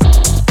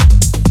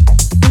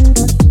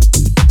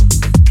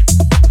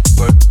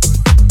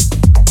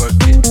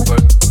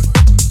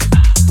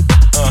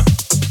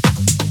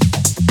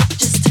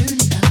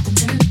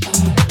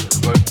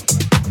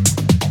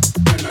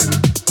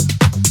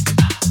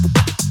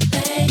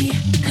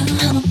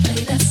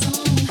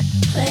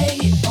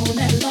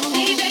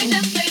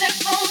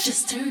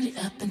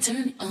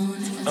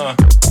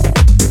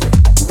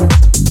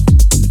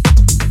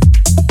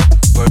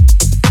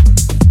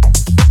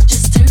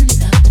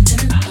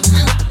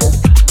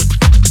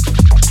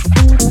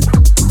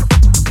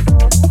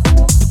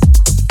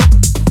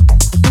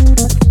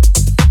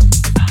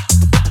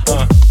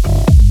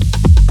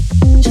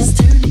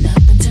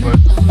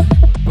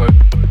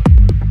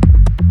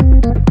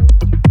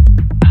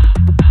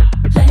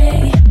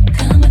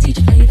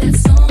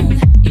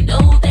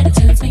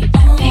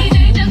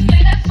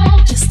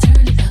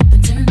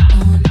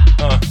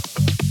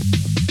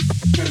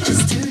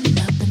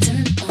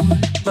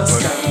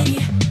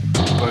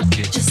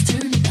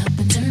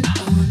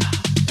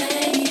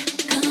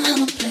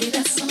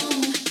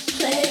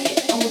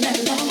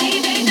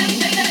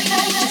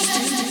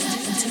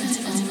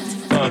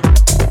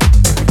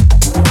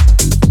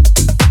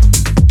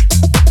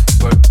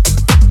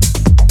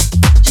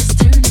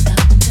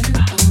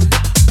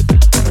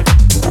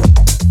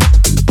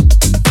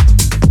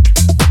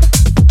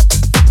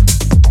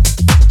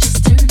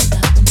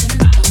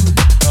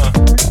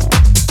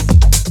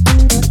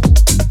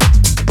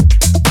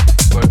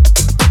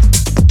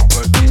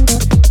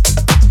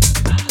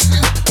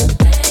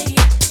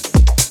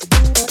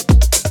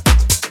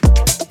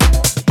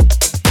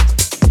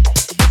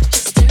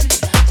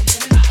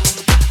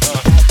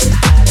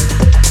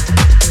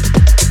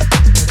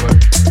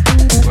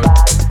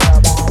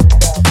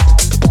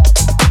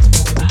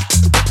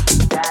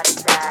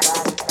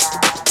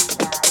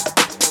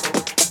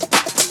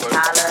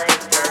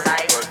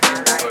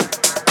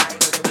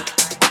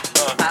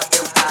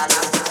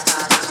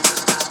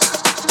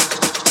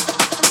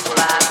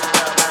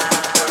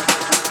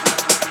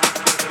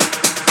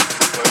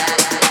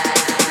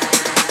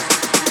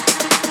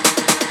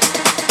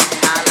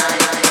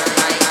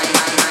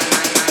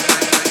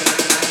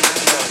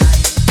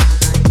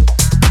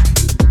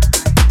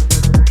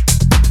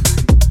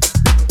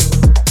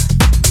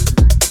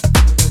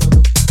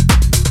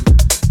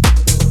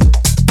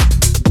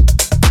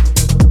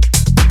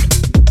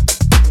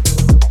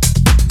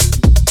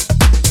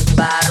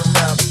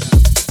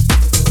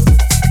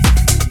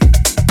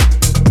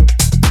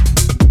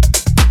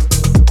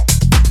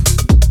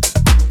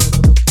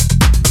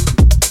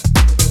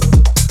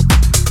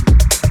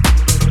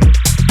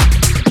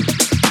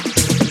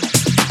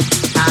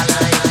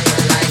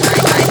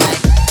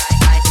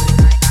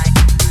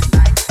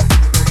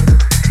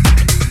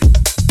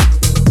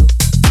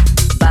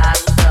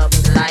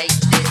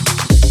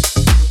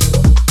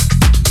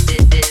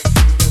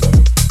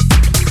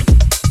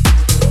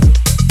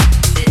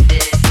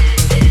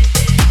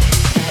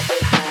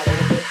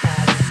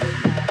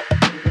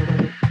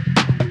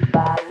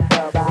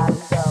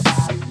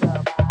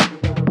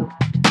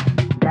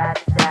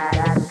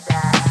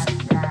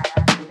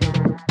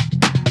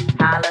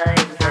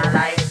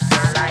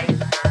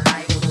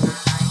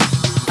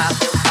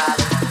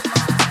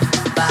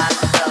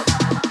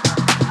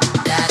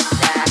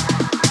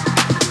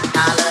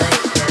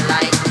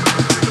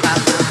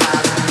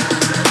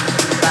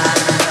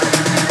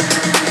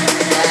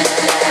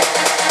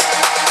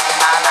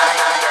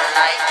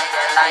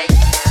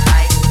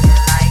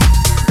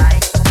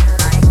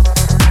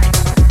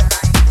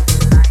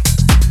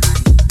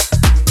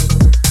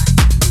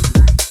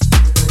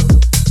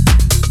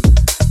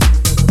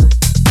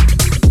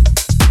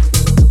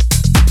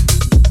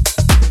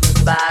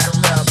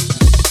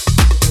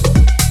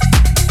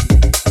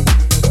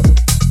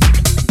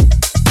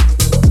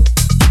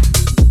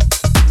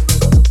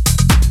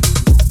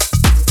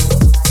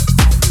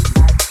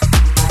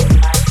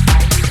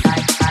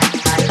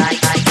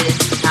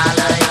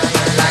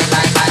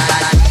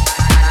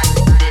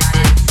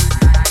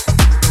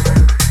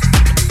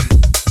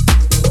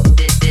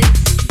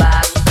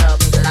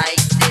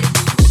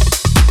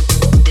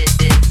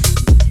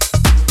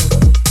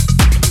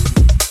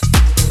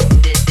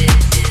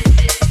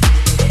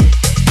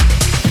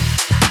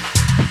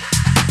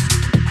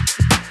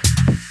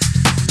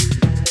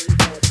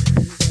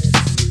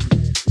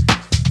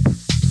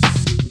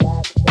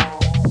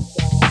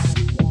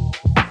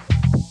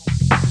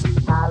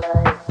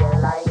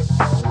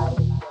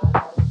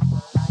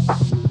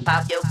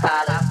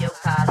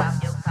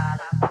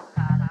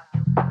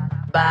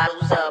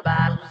 Bottles up,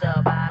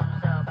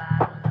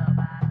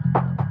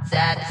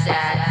 side to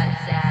side.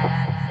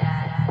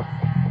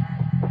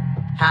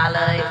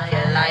 Holla if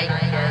you like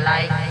this,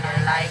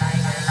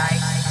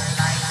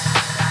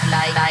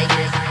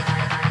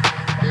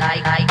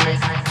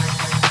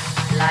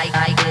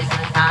 like this.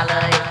 Holla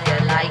if you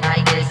like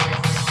this,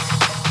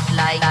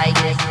 like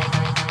this,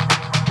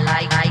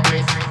 like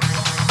this,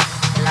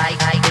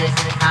 like this.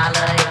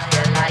 Holla if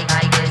you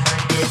like this,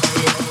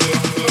 this.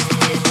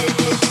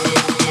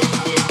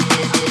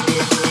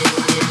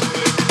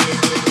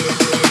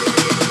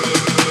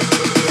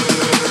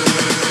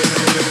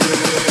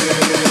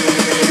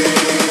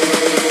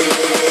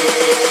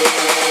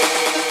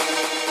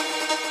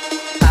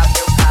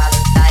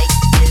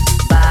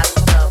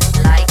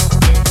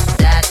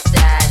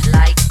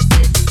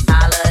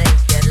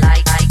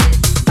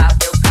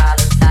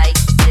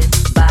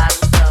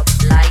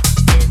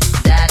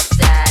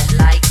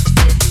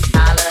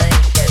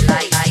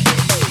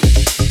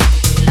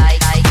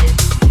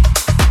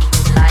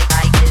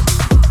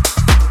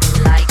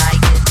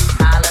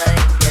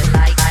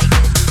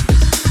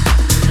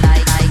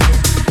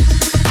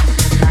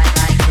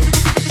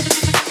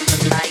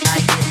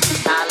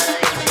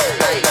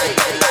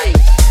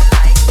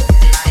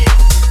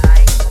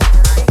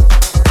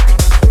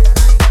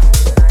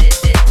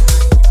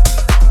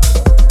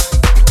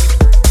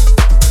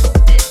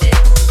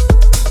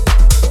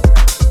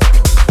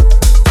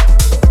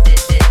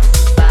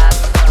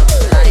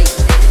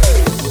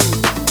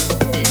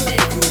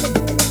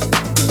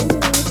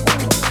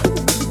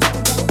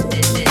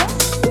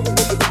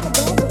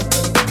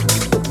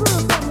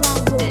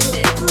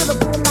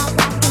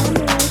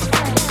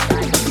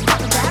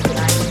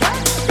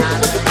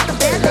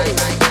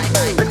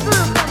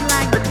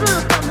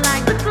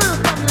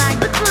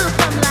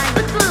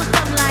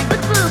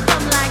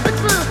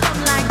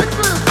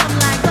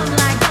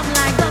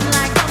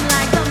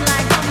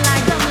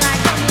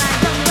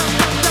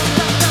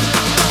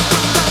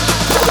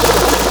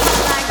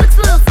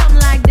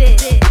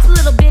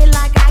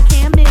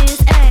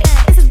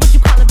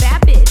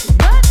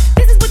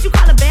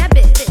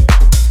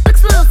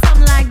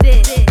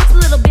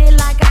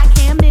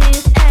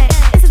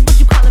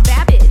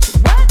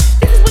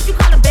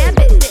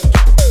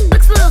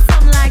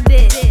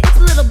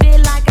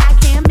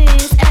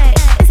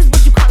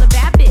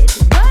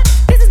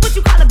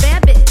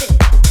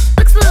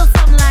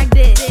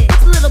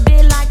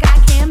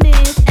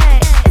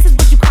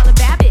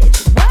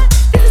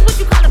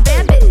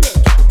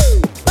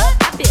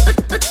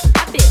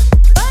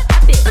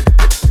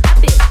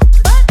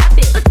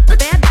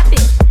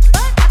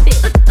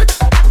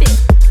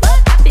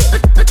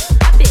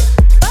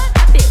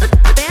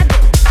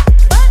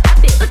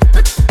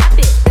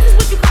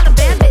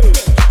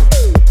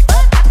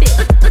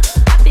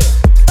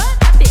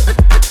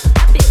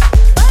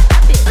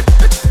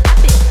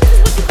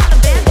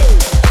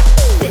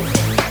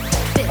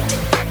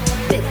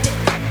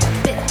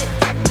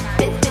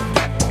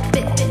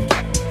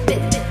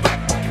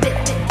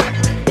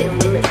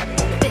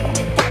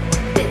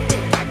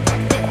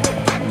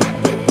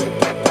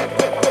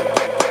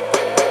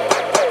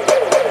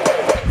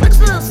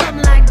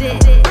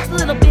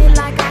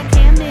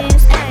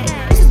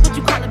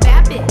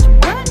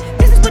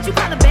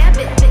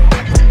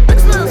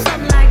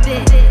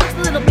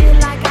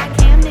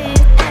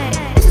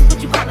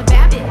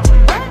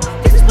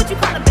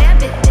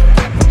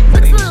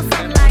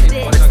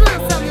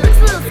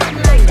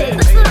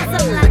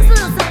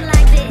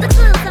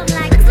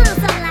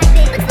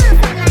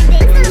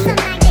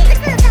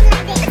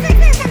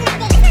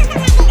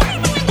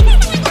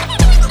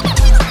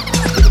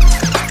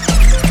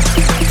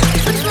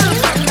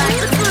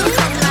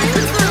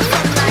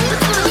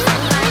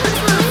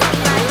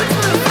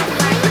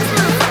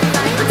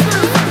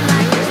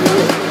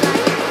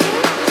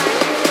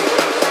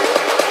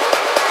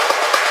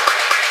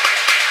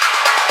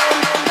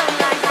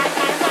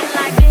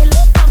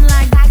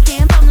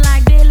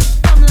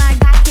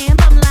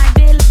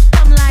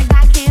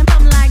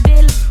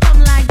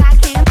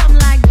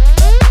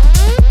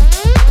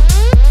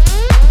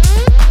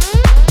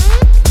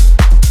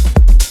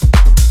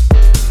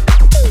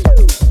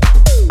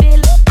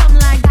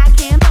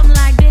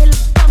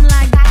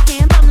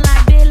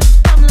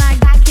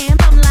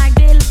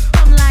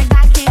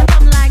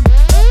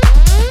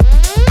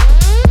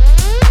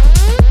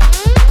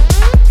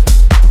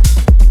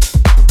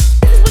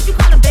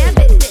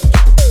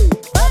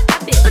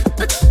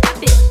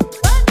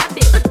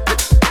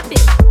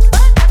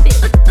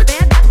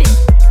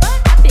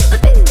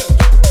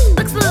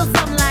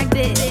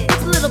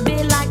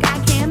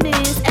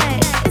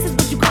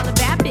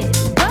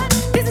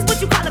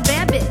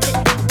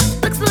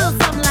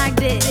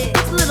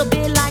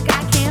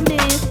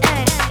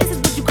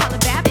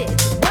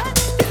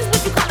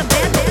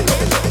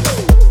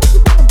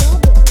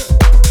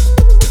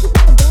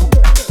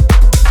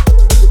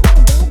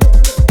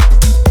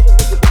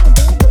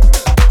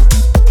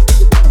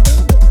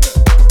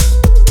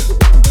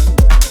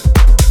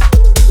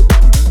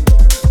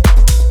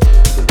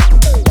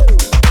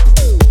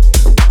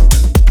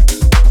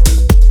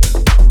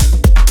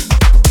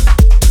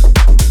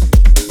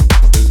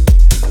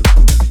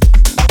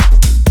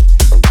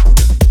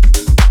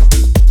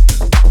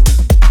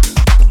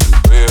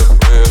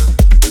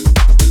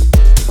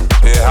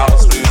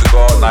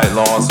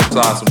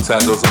 Sometimes some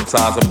techno,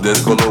 sometimes some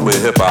disco, a little bit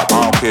hip hop. I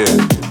don't care.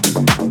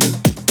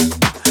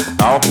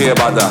 I don't care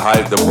about the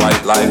hype, the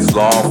bright lights,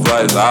 long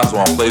flights. I just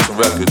wanna play some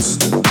records.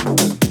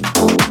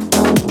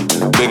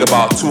 Think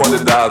about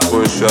 $200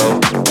 for a show.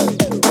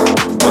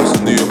 Plus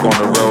in New York on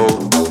the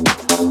road.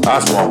 I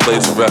just wanna play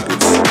some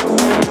records.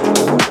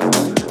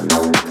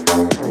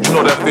 You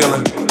know that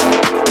feeling?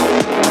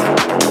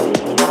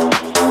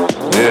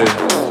 Yeah.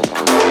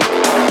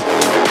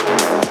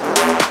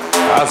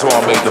 I just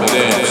wanna make them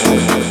dance.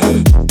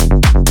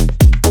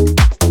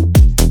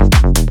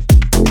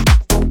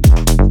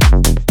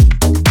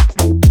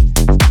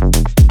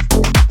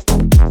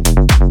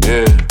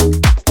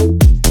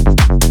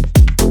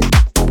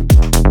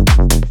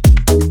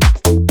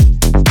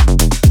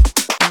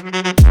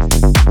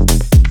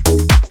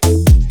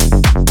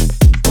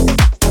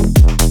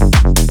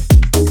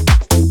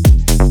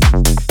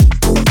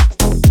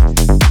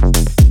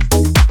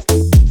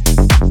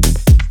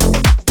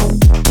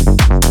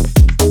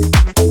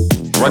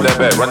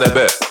 Run that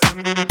back.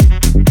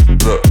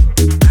 Look,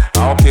 I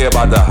don't care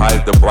about the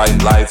hype, the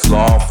bright lights,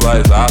 long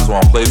flights. I just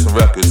wanna play some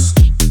records.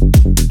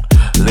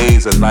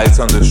 Laser nights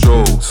under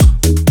shows.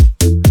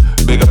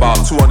 Big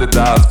about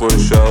 $200 for a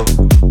show.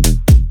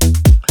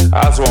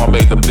 I just wanna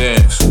make them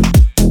dance.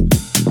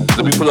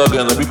 Let me plug in.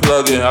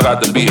 I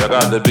got the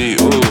beat.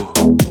 Ooh,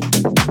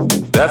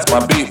 that's my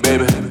beat,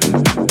 baby.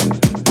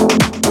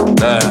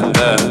 Nah.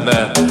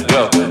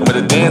 Yo, when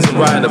the dance is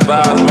right and the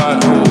vibes right,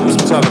 ooh,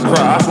 sometimes I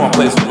cry. I just wanna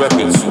play some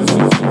records.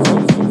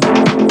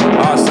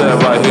 I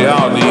said right here, I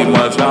don't need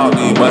much. I wanna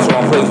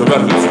play some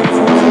records.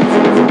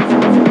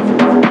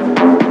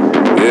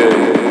 Yeah.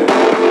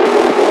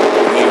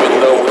 You even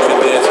know what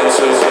you're dancing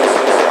to.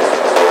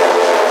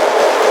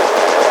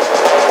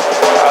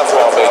 I just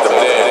wanna make them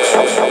dance.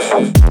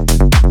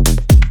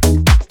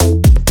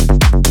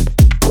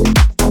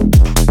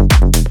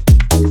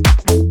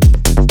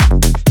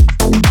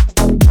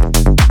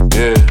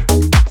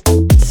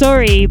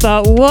 Sorry,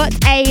 but what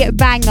a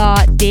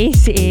banger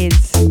this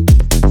is.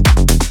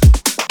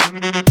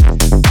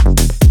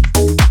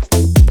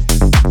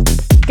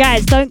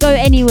 Guys, don't go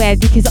anywhere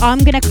because I'm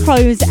going to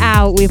close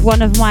out with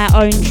one of my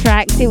own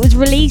tracks. It was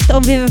released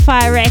on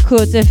Vivifier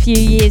Records a few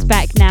years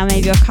back now,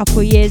 maybe a couple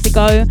of years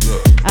ago.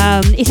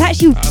 It's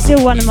actually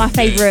still one of my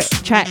favourite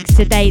tracks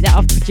today that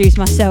I've produced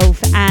myself,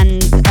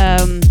 and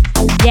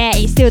yeah,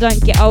 it still don't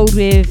get old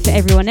with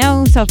everyone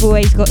else. I've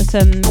always got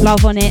some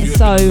love on it,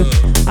 so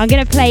I'm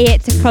going to play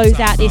it to close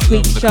out this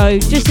week's show,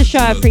 just to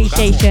show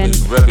appreciation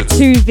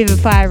to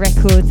Vivifier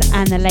Records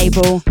and the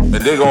label.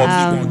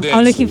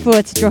 I'm looking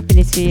forward to dropping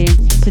this for you,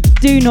 so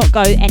do not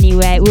go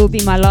anywhere. It will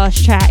be my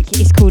last track.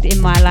 It's called In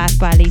My Life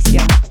by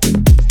Elysia.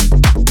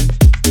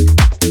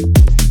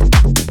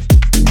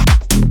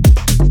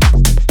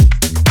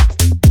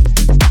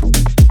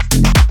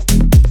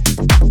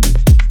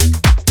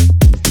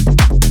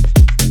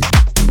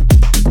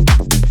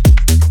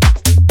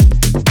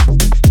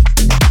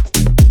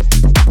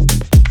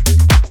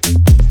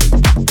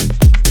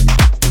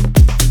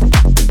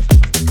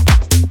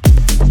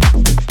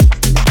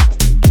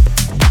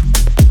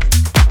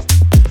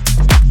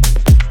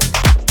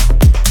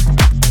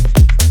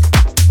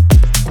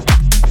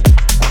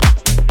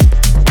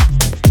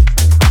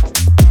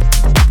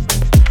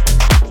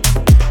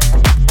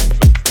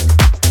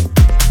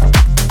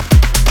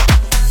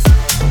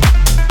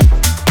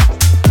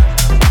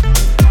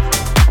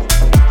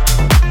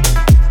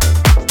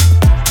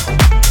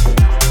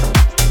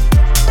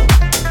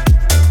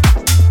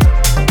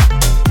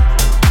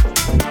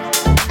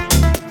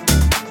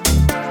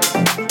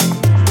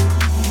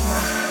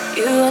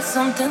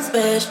 Something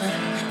special,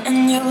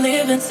 and you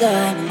live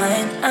inside my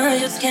mind. I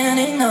just can't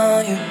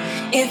ignore you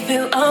if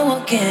you are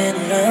walking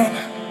around.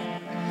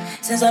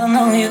 Since I don't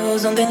know you,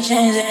 something's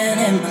changing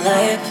in my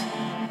life.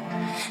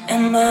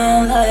 You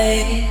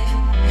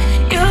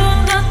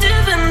got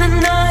deep in the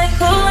night,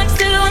 who likes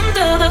to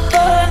under the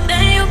heart,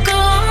 then you go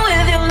on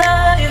with your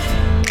life.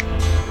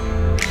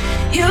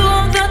 You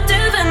got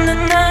deep in the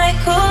night,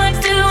 who likes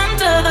to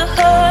under the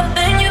heart,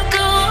 then you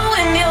go on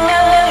with your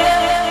life.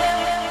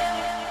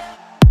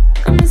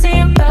 I'm missing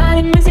your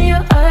body, missing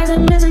your eyes,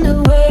 I'm missing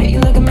the way you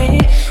look at me.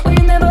 Well,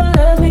 you never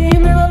loved me,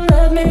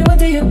 why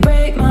do you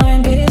break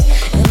my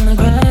peace? And I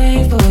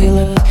cry for your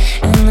love,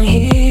 and I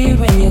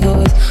hear in your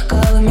voice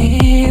calling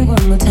me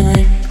one more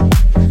time.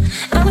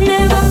 I would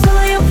never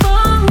call your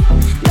phone,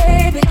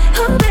 baby,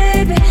 oh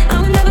baby.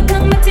 I would never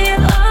come back to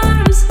your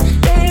arms,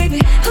 baby,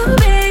 oh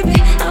baby.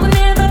 I would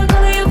never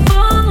call your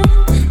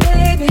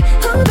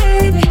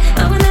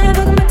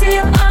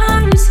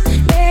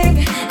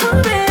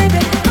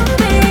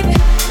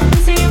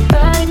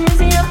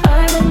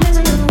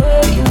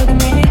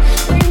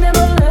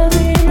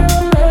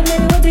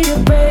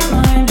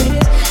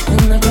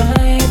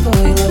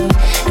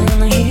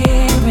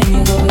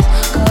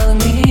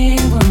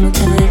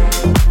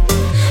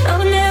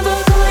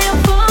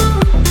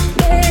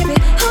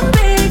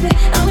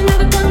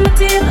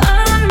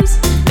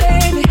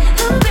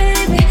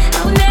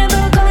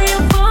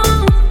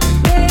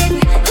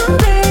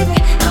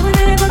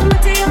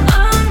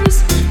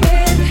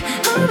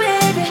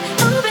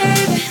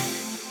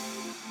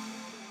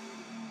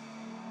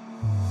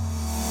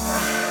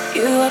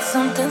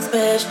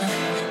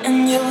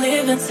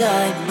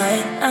inside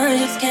mine. I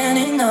just can't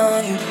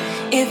ignore you.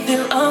 If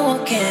you are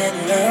walking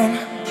around,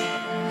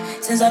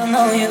 since I don't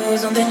know you,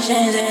 something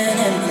changing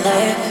in my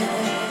life.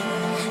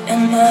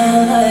 In my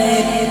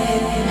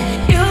life,